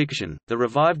this depiction, the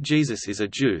revived Jesus is a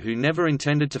Jew who never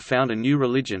intended to found a new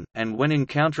religion, and when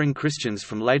encountering Christians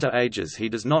from later ages he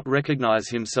does not recognize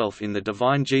himself in the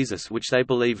divine Jesus which they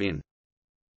believe in.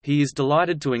 He is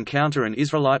delighted to encounter an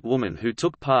Israelite woman who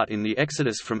took part in the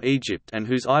Exodus from Egypt and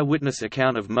whose eyewitness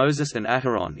account of Moses and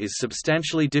Aharon is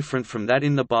substantially different from that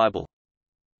in the Bible.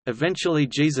 Eventually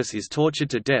Jesus is tortured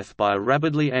to death by a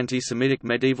rabidly anti-Semitic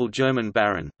medieval German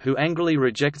baron, who angrily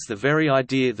rejects the very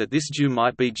idea that this Jew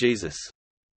might be Jesus.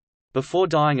 Before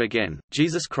dying again,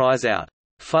 Jesus cries out,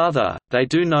 "Father, they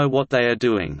do know what they are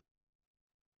doing."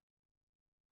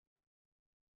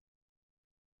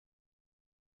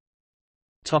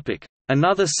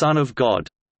 Another Son of God.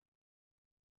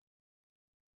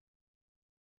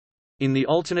 In the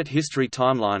alternate history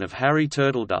timeline of Harry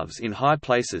Turtledoves in High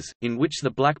Places, in which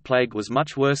the Black Plague was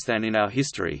much worse than in our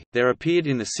history, there appeared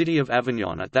in the city of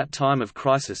Avignon at that time of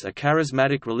crisis a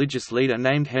charismatic religious leader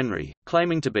named Henry,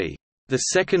 claiming to be the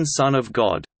second Son of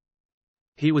God.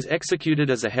 He was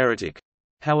executed as a heretic.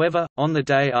 However, on the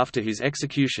day after his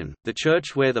execution, the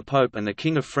church where the Pope and the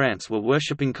King of France were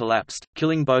worshipping collapsed,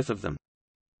 killing both of them.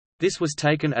 This was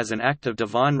taken as an act of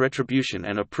divine retribution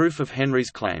and a proof of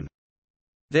Henry's claim.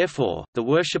 Therefore, the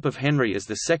worship of Henry as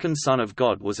the second Son of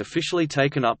God was officially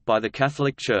taken up by the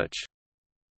Catholic Church.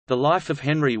 The life of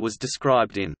Henry was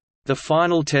described in the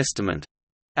Final Testament,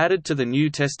 added to the New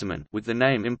Testament, with the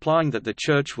name implying that the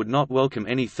Church would not welcome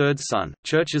any third son.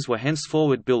 Churches were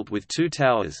henceforward built with two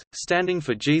towers, standing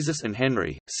for Jesus and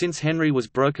Henry. Since Henry was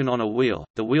broken on a wheel,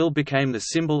 the wheel became the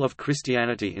symbol of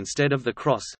Christianity instead of the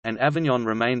cross, and Avignon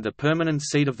remained the permanent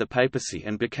seat of the papacy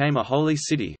and became a holy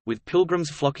city, with pilgrims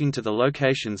flocking to the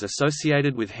locations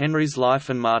associated with Henry's life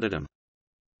and martyrdom.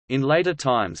 In later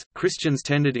times, Christians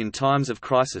tended in times of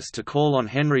crisis to call on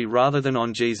Henry rather than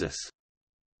on Jesus.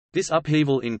 This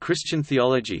upheaval in Christian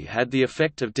theology had the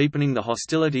effect of deepening the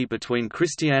hostility between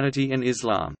Christianity and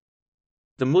Islam.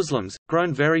 The Muslims,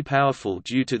 grown very powerful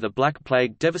due to the Black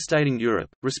Plague devastating Europe,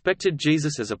 respected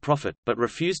Jesus as a prophet, but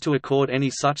refused to accord any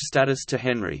such status to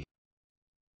Henry.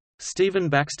 Stephen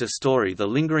Baxter's story The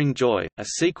Lingering Joy, a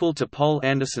sequel to Poul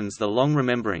Anderson's The Long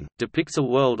Remembering, depicts a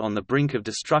world on the brink of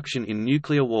destruction in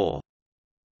nuclear war.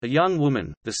 A young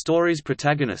woman, the story's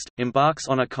protagonist, embarks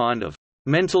on a kind of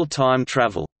mental time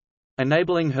travel,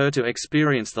 enabling her to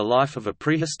experience the life of a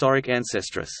prehistoric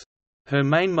ancestress. Her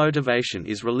main motivation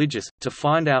is religious, to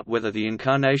find out whether the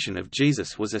incarnation of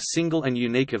Jesus was a single and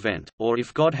unique event, or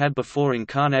if God had before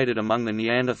incarnated among the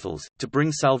Neanderthals, to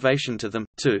bring salvation to them,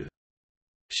 too.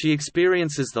 She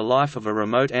experiences the life of a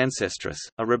remote ancestress,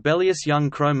 a rebellious young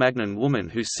Cro-Magnon woman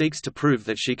who seeks to prove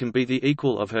that she can be the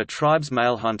equal of her tribe's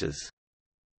male hunters.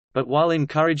 But while in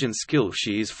courage and skill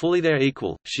she is fully their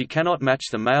equal, she cannot match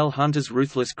the male hunters'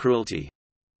 ruthless cruelty.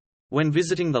 When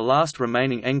visiting the last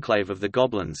remaining enclave of the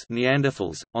goblins,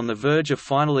 Neanderthals, on the verge of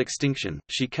final extinction,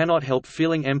 she cannot help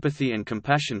feeling empathy and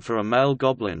compassion for a male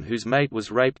goblin whose mate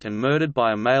was raped and murdered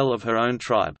by a male of her own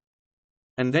tribe.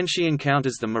 And then she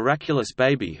encounters the miraculous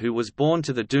baby who was born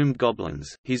to the doomed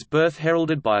goblins, his birth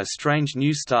heralded by a strange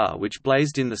new star which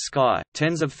blazed in the sky,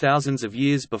 tens of thousands of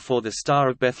years before the Star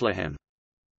of Bethlehem.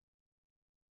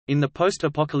 In the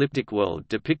post-apocalyptic world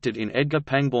depicted in Edgar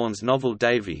Pangborn's novel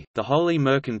Davy, the Holy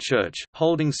Merkin Church,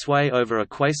 holding sway over a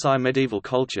quasi-medieval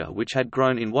culture which had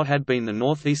grown in what had been the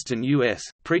northeastern U.S.,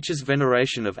 preaches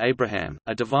veneration of Abraham,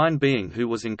 a divine being who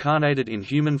was incarnated in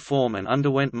human form and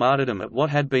underwent martyrdom at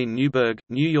what had been Newburgh,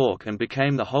 New York and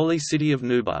became the holy city of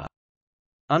Nubar.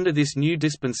 Under this new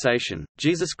dispensation,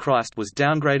 Jesus Christ was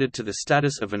downgraded to the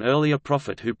status of an earlier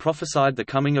prophet who prophesied the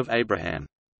coming of Abraham.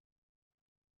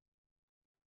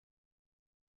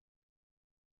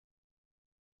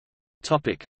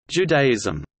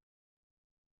 Judaism.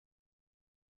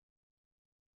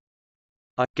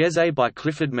 Geze by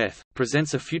Clifford Meth,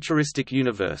 presents a futuristic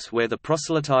universe where the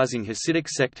proselytizing Hasidic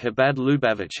sect Chabad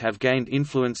Lubavitch have gained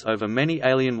influence over many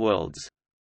alien worlds.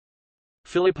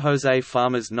 Philip Jose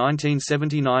Farmer's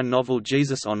 1979 novel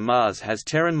Jesus on Mars has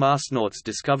Terran Marsnauts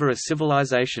discover a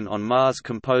civilization on Mars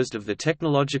composed of the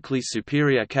technologically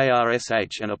superior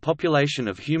KRSH and a population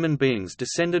of human beings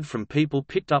descended from people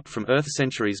picked up from Earth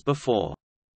centuries before.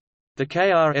 The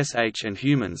KRSH and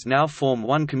humans now form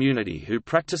one community who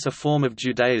practice a form of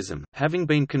Judaism, having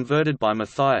been converted by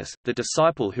Matthias, the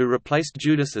disciple who replaced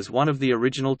Judas as one of the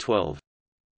original 12.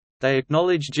 They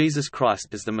acknowledge Jesus Christ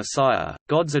as the Messiah,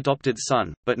 God's adopted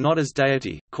Son, but not as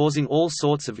deity, causing all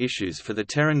sorts of issues for the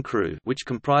Terran crew, which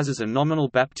comprises a nominal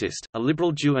Baptist, a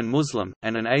liberal Jew and Muslim,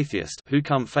 and an atheist, who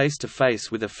come face to face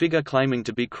with a figure claiming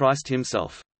to be Christ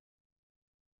himself.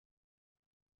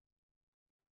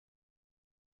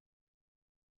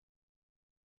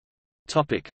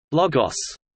 Logos.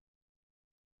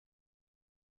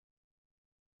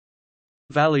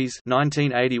 Valleys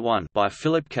 1981 by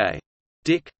Philip K.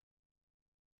 Dick.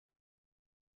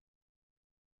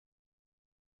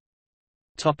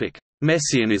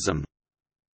 Messianism.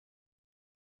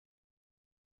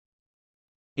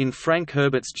 In Frank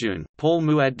Herbert's Dune, Paul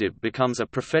Muad'Dib becomes a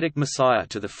prophetic messiah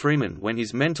to the Freeman when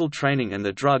his mental training and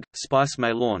the drug, spice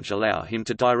melange allow him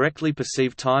to directly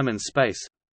perceive time and space.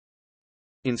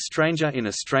 In Stranger in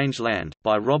a Strange Land,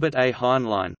 by Robert A.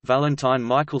 Heinlein, Valentine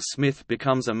Michael Smith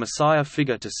becomes a messiah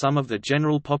figure to some of the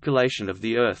general population of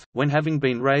the Earth, when having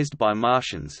been raised by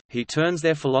Martians, he turns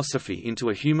their philosophy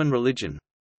into a human religion.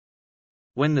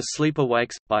 When the Sleeper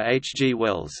Wakes, by H. G.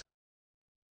 Wells.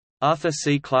 Arthur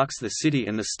C. Clarke's The City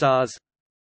and the Stars.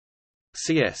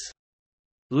 C.S.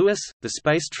 Lewis, The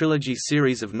Space Trilogy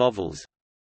series of novels.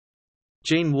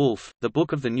 Gene Wolfe, The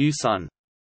Book of the New Sun.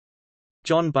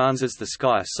 John Barnes's The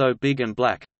Sky So Big and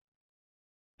Black.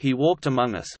 He Walked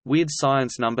Among Us, Weird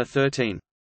Science No. 13.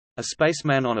 A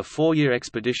spaceman on a 4-year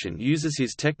expedition uses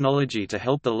his technology to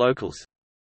help the locals,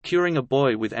 curing a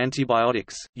boy with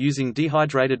antibiotics, using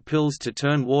dehydrated pills to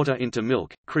turn water into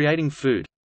milk, creating food,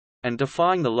 and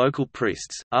defying the local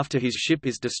priests. After his ship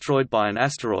is destroyed by an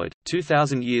asteroid,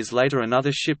 2,000 years later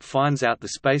another ship finds out the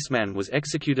spaceman was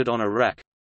executed on a rack,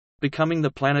 becoming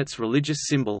the planet's religious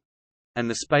symbol, and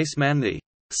the spaceman the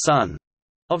son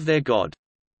of their god.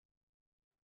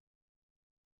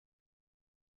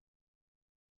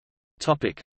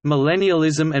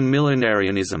 Millennialism and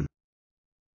Millenarianism.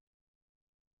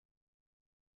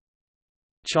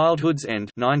 Childhood's End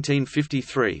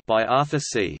 1953 by Arthur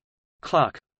C.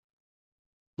 Clarke.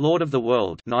 Lord of the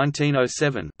World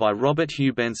 1907 by Robert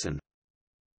Hugh Benson.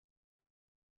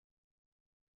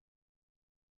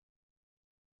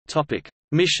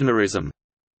 Missionarism.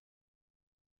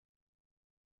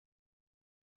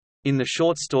 In the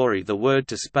short story The Word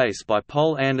to Space by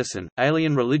Poul Anderson,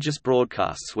 alien religious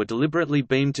broadcasts were deliberately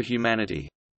beamed to humanity.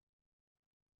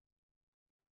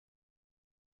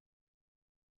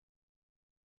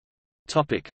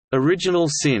 Original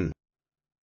Sin.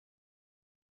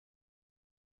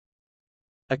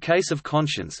 A Case of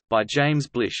Conscience, by James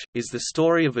Blish, is the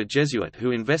story of a Jesuit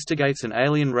who investigates an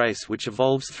alien race which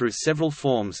evolves through several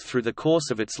forms through the course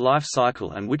of its life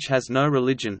cycle and which has no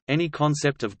religion, any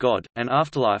concept of God, an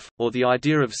afterlife, or the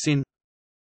idea of sin.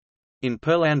 In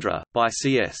Pearlandra, by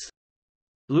C.S.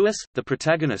 Lewis, the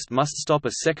protagonist must stop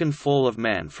a second fall of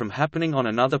man from happening on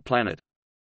another planet.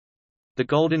 The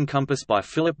Golden Compass by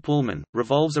Philip Pullman,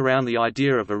 revolves around the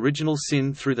idea of original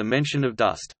sin through the mention of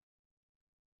dust.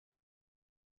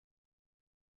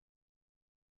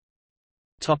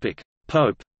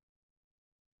 Pope.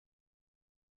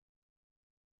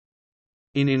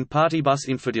 In Partibus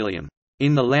Infidelium,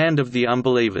 In the Land of the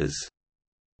Unbelievers,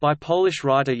 by Polish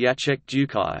writer Jacek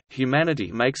Dukai,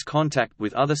 humanity makes contact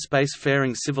with other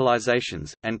space-faring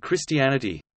civilizations, and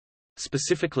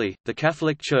Christianity—specifically, the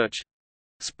Catholic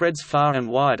Church—spreads far and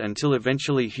wide until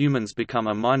eventually humans become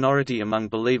a minority among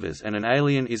believers and an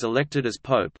alien is elected as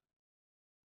pope.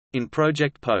 In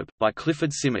Project Pope, by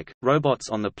Clifford Simic, robots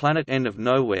on the planet End of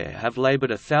Nowhere have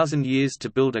labored 1,000 years to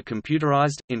build a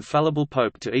computerized, infallible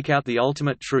pope to eke out the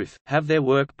ultimate truth, have their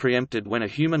work preempted when a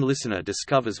human listener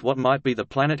discovers what might be the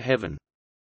planet Heaven.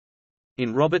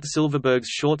 In Robert Silverberg's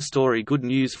short story Good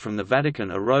News from the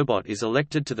Vatican, a robot is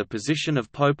elected to the position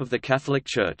of Pope of the Catholic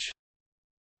Church.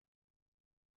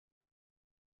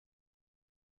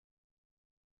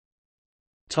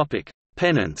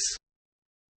 Penance.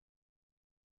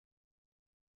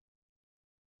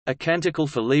 A Canticle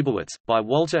for Leibowitz, by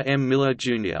Walter M. Miller,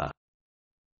 Jr.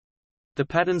 The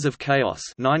Patterns of Chaos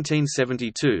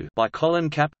 1972 by Colin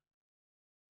Capp.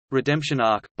 Redemption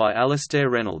Arc, by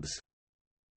Alastair Reynolds.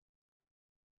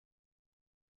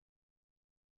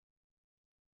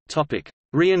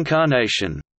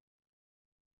 Reincarnation.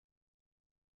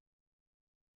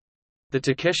 The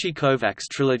Takeshi Kovacs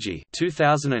Trilogy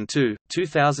 2002,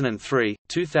 2003,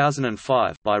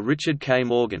 2005 by Richard K.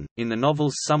 Morgan. In the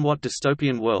novel's somewhat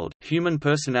dystopian world, human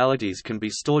personalities can be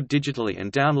stored digitally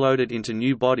and downloaded into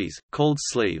new bodies, called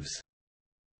sleeves.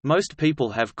 Most people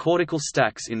have cortical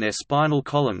stacks in their spinal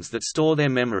columns that store their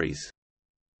memories.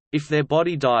 If their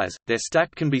body dies, their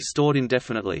stack can be stored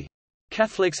indefinitely.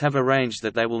 Catholics have arranged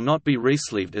that they will not be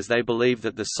resleeved as they believe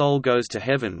that the soul goes to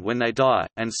heaven when they die,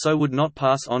 and so would not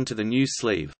pass on to the new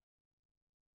sleeve.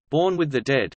 Born with the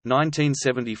Dead,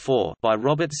 1974 by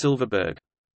Robert Silverberg.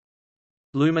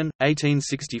 Lumen,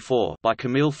 1864 by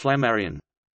Camille Flammarion.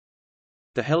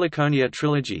 The Heliconia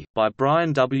Trilogy, by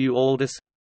Brian W. Aldiss.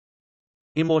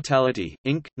 Immortality,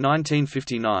 Inc.,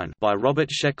 1959 by Robert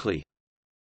Sheckley.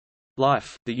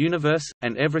 Life, the Universe,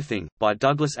 and Everything, by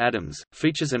Douglas Adams,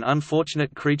 features an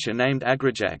unfortunate creature named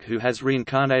Agrajag who has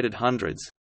reincarnated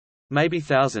hundreds—maybe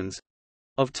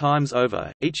thousands—of times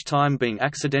over, each time being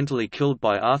accidentally killed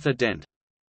by Arthur Dent.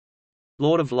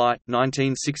 Lord of Light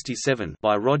 1967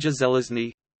 by Roger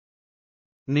Zelazny.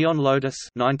 Neon Lotus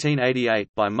 1988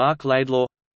 by Mark Laidlaw.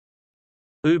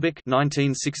 Ubik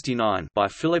 1969 by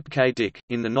Philip K. Dick.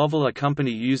 In the novel, a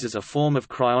company uses a form of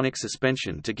cryonic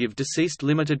suspension to give deceased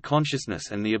limited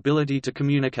consciousness and the ability to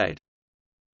communicate.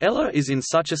 Ella is in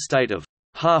such a state of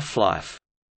half-life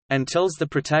and tells the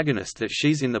protagonist that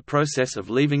she's in the process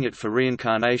of leaving it for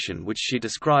reincarnation, which she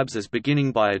describes as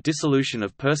beginning by a dissolution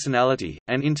of personality,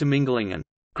 and intermingling and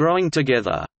growing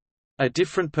together are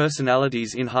different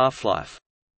personalities in half-life.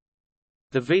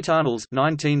 The Vetanals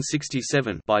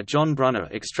 1967 by John Brunner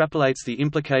extrapolates the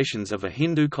implications of a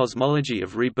Hindu cosmology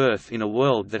of rebirth in a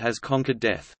world that has conquered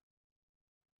death.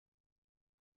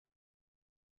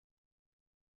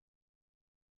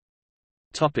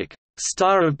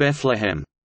 Star of Bethlehem.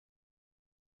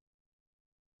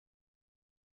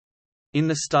 In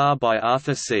the Star by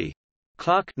Arthur C.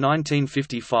 Clarke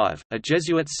 1955, a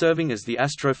Jesuit serving as the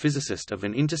astrophysicist of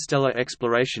an interstellar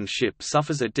exploration ship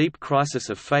suffers a deep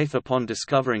crisis of faith upon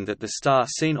discovering that the star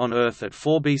seen on Earth at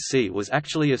 4 BC was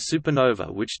actually a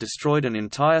supernova which destroyed an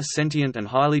entire sentient and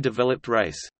highly developed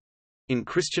race. In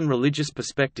Christian religious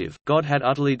perspective, God had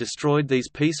utterly destroyed these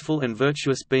peaceful and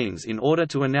virtuous beings in order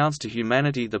to announce to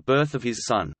humanity the birth of His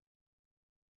Son.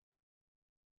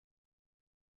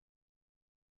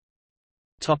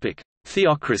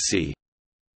 Theocracy.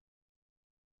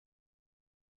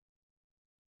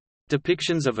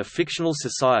 Depictions of a fictional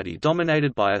society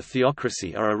dominated by a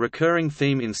theocracy are a recurring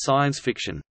theme in science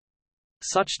fiction.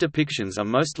 Such depictions are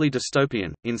mostly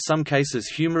dystopian, in some cases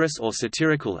humorous or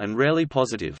satirical, and rarely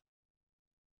positive.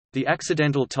 The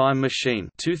Accidental Time Machine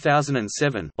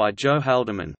 2007 by Joe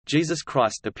Haldeman. Jesus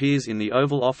Christ appears in the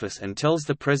Oval Office and tells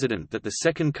the president that the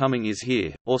Second Coming is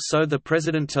here, or so the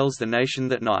president tells the nation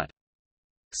that night.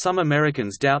 Some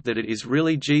Americans doubt that it is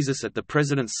really Jesus at the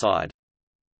president's side.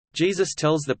 Jesus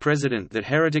tells the president that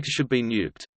heretics should be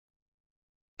nuked.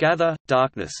 Gather,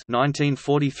 Darkness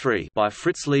 1943 by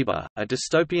Fritz Leiber, a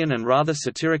dystopian and rather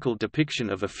satirical depiction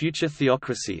of a future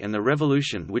theocracy and the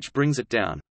revolution which brings it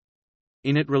down.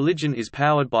 In it, religion is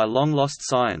powered by long-lost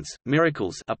science,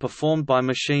 miracles are performed by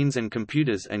machines and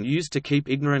computers and used to keep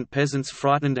ignorant peasants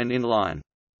frightened and in line.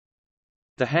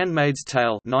 The Handmaid's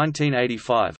Tale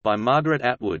 1985 by Margaret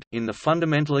Atwood. In the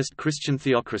fundamentalist Christian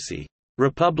theocracy,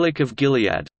 Republic of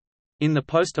Gilead, in the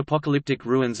post-apocalyptic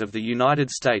ruins of the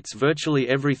United States, virtually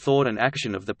every thought and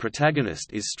action of the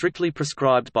protagonist is strictly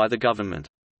prescribed by the government.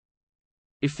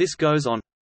 If This Goes On,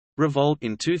 Revolt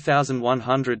in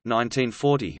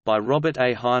 2140 by Robert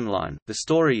A. Heinlein. The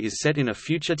story is set in a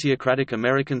future theocratic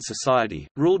American society,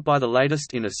 ruled by the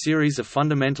latest in a series of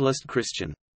fundamentalist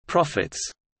Christian prophets.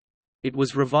 It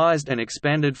was revised and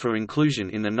expanded for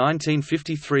inclusion in the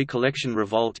 1953 collection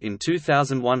Revolt in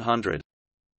 2100.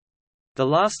 The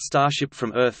Last Starship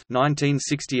from Earth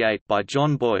 1968 by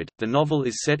John Boyd. The novel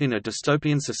is set in a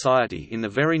dystopian society in the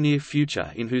very near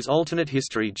future in whose alternate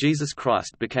history Jesus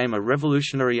Christ became a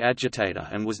revolutionary agitator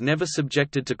and was never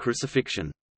subjected to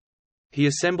crucifixion. He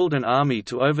assembled an army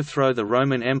to overthrow the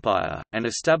Roman Empire, and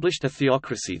established a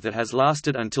theocracy that has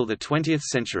lasted until the 20th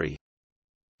century.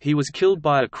 He was killed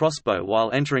by a crossbow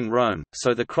while entering Rome,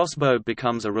 so the crossbow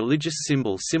becomes a religious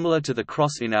symbol similar to the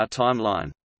cross in our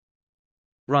timeline.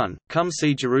 Run, Come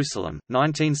See Jerusalem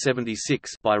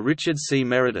 1976 by Richard C.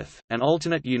 Meredith. An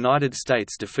alternate United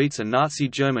States defeats a Nazi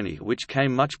Germany which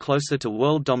came much closer to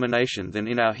world domination than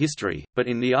in our history, but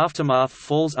in the aftermath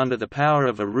falls under the power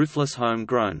of a ruthless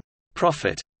home-grown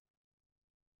prophet.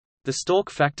 The Stork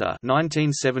Factor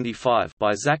 1975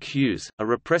 by Zach Hughes. A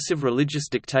repressive religious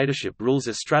dictatorship rules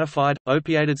a stratified,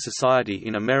 opiated society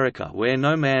in America where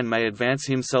no man may advance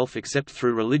himself except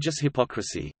through religious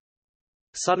hypocrisy.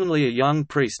 Suddenly a young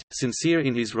priest, sincere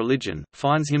in his religion,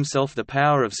 finds himself the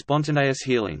power of spontaneous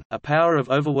healing, a power of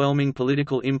overwhelming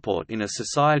political import in a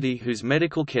society whose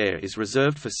medical care is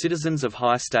reserved for citizens of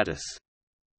high status.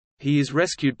 He is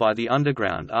rescued by the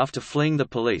underground after fleeing the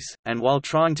police, and while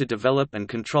trying to develop and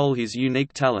control his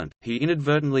unique talent, he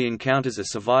inadvertently encounters a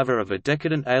survivor of a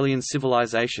decadent alien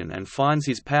civilization and finds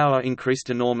his power increased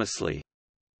enormously.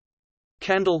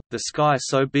 Candle, The Sky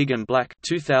So Big and Black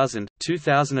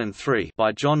 2003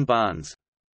 by John Barnes.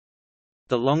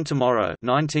 The Long Tomorrow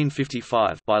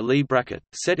 1955 by Lee Brackett.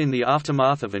 Set in the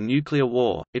aftermath of a nuclear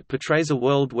war, it portrays a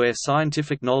world where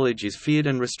scientific knowledge is feared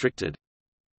and restricted.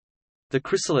 The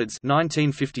Chrysalids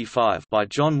 1955 by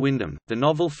John Wyndham. The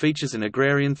novel features an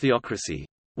agrarian theocracy,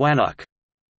 Wannock,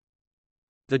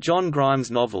 The John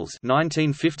Grimes novels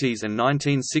 1950s and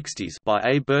 1960s by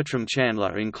A. Bertram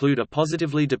Chandler include a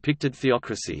positively depicted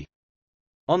theocracy.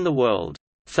 On the World,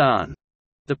 Than,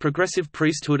 the progressive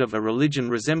priesthood of a religion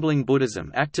resembling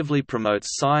Buddhism actively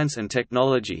promotes science and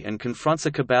technology and confronts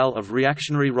a cabal of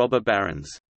reactionary robber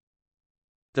barons.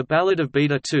 The Ballad of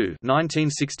Beta II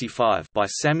 1965 by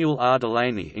Samuel R.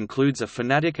 Delany includes a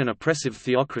fanatic and oppressive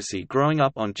theocracy growing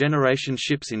up on generation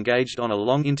ships engaged on a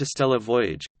long interstellar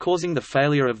voyage, causing the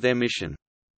failure of their mission.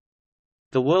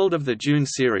 The World of the Dune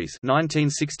series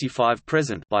 1965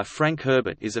 present by Frank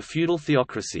Herbert is a feudal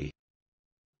theocracy.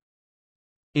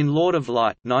 In Lord of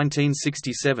Light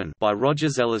 1967 by Roger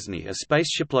Zelazny, a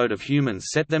spaceshipload of humans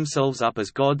set themselves up as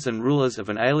gods and rulers of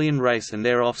an alien race and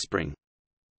their offspring.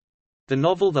 The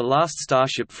novel The Last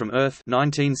Starship from Earth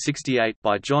 1968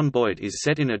 by John Boyd is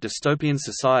set in a dystopian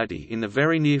society in the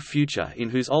very near future in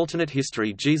whose alternate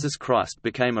history Jesus Christ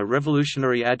became a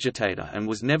revolutionary agitator and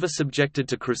was never subjected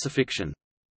to crucifixion.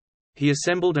 He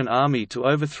assembled an army to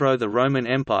overthrow the Roman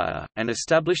Empire, and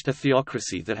established a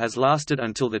theocracy that has lasted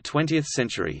until the 20th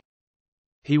century.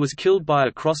 He was killed by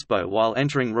a crossbow while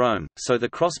entering Rome, so the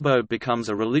crossbow becomes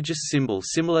a religious symbol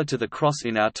similar to the cross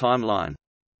in our timeline.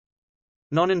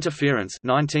 Non-interference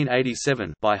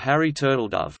 1987 by Harry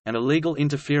Turtledove, an illegal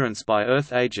interference by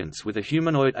Earth agents with a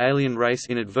humanoid alien race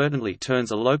inadvertently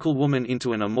turns a local woman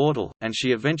into an immortal, and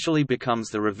she eventually becomes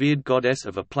the revered goddess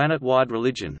of a planet-wide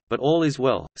religion, but all is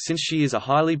well, since she is a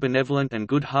highly benevolent and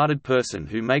good-hearted person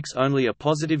who makes only a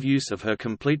positive use of her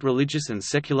complete religious and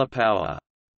secular power.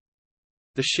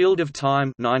 The Shield of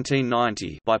Time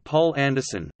 1990 by Poul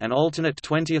Anderson, an alternate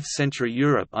 20th-century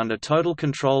Europe under total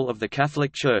control of the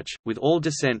Catholic Church, with all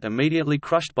dissent immediately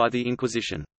crushed by the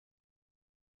Inquisition.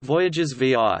 Voyages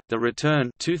VI, The Return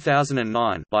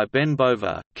 2009 by Ben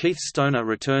Bova, Keith Stoner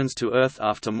returns to Earth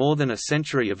after more than a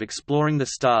century of exploring the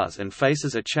stars and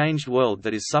faces a changed world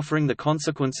that is suffering the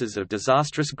consequences of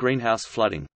disastrous greenhouse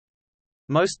flooding.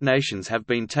 Most nations have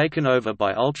been taken over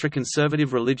by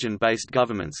ultra-conservative religion-based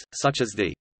governments, such as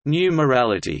the New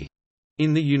Morality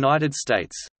in the United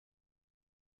States.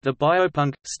 The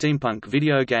biopunk, steampunk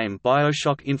video game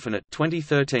BioShock Infinite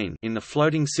 2013 in the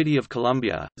floating city of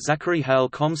Columbia, Zachary Hale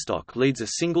Comstock leads a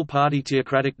single-party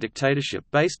theocratic dictatorship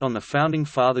based on the founding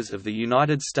fathers of the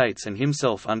United States and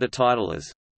himself under title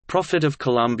as Prophet of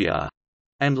Columbia,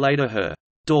 and later her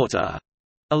daughter,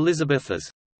 Elizabeth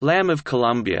as Lamb of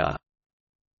Columbia.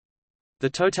 The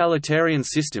Totalitarian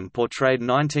System portrayed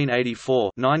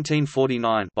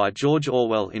 1984-1949 by George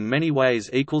Orwell in many ways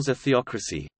equals a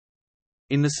theocracy.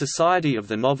 In the society of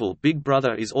the novel Big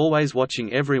Brother is always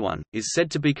watching everyone, is said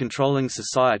to be controlling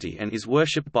society and is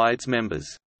worshipped by its members.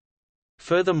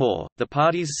 Furthermore, the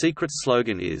party's secret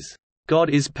slogan is,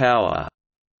 "God is power."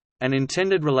 An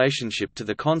intended relationship to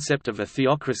the concept of a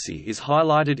theocracy is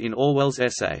highlighted in Orwell's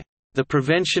essay, The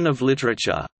Prevention of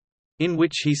Literature, in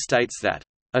which he states that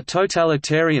a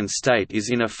totalitarian state is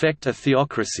in effect a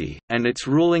theocracy, and its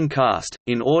ruling caste,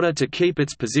 in order to keep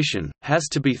its position, has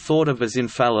to be thought of as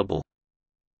infallible.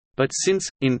 But since,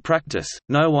 in practice,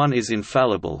 no one is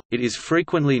infallible, it is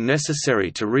frequently necessary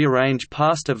to rearrange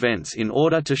past events in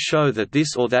order to show that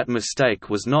this or that mistake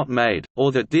was not made,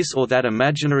 or that this or that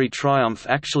imaginary triumph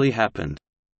actually happened.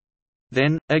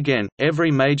 Then, again,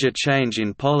 every major change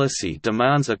in policy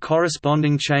demands a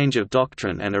corresponding change of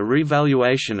doctrine and a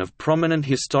revaluation of prominent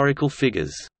historical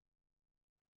figures.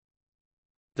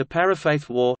 The Parafaith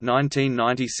War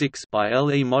 1996 by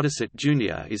L. E. Modesitt,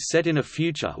 Jr. is set in a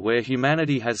future where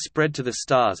humanity has spread to the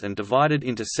stars and divided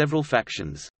into several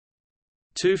factions.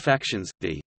 Two factions,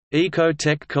 the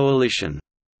Eco-Tech Coalition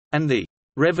and the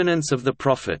Revenants of the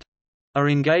Prophet, are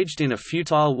engaged in a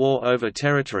futile war over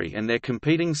territory and their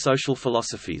competing social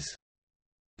philosophies.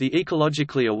 The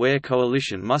ecologically aware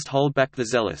coalition must hold back the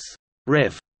zealous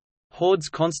Rev. hordes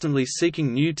constantly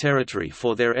seeking new territory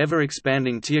for their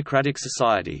ever-expanding theocratic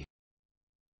society.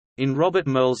 In Robert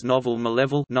Merle's novel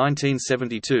Malevel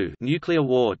 1972, nuclear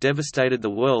war devastated the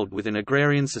world with an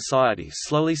agrarian society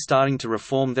slowly starting to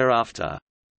reform thereafter.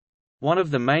 One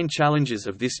of the main challenges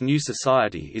of this new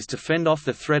society is to fend off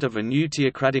the threat of a new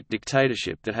theocratic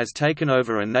dictatorship that has taken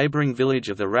over a neighboring village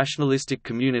of the rationalistic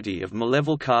community of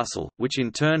Malevel Castle, which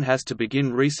in turn has to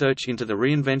begin research into the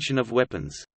reinvention of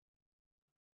weapons.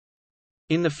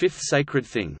 In The Fifth Sacred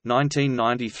Thing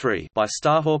 1993 by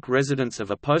Starhawk, residents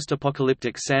of a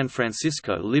post-apocalyptic San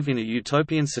Francisco live in a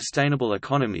utopian sustainable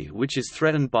economy which is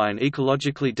threatened by an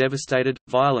ecologically devastated,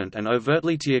 violent and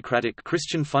overtly theocratic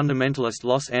Christian fundamentalist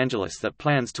Los Angeles that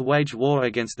plans to wage war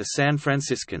against the San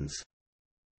Franciscans.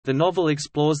 The novel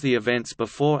explores the events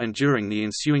before and during the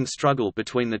ensuing struggle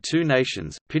between the two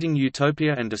nations, pitting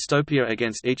utopia and dystopia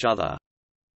against each other.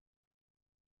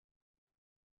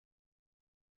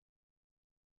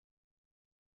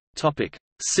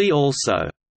 See also: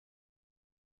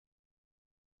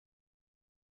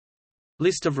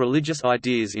 List of religious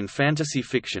ideas in fantasy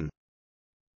fiction,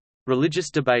 religious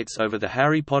debates over the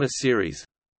Harry Potter series,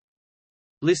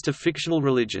 List of fictional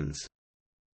religions.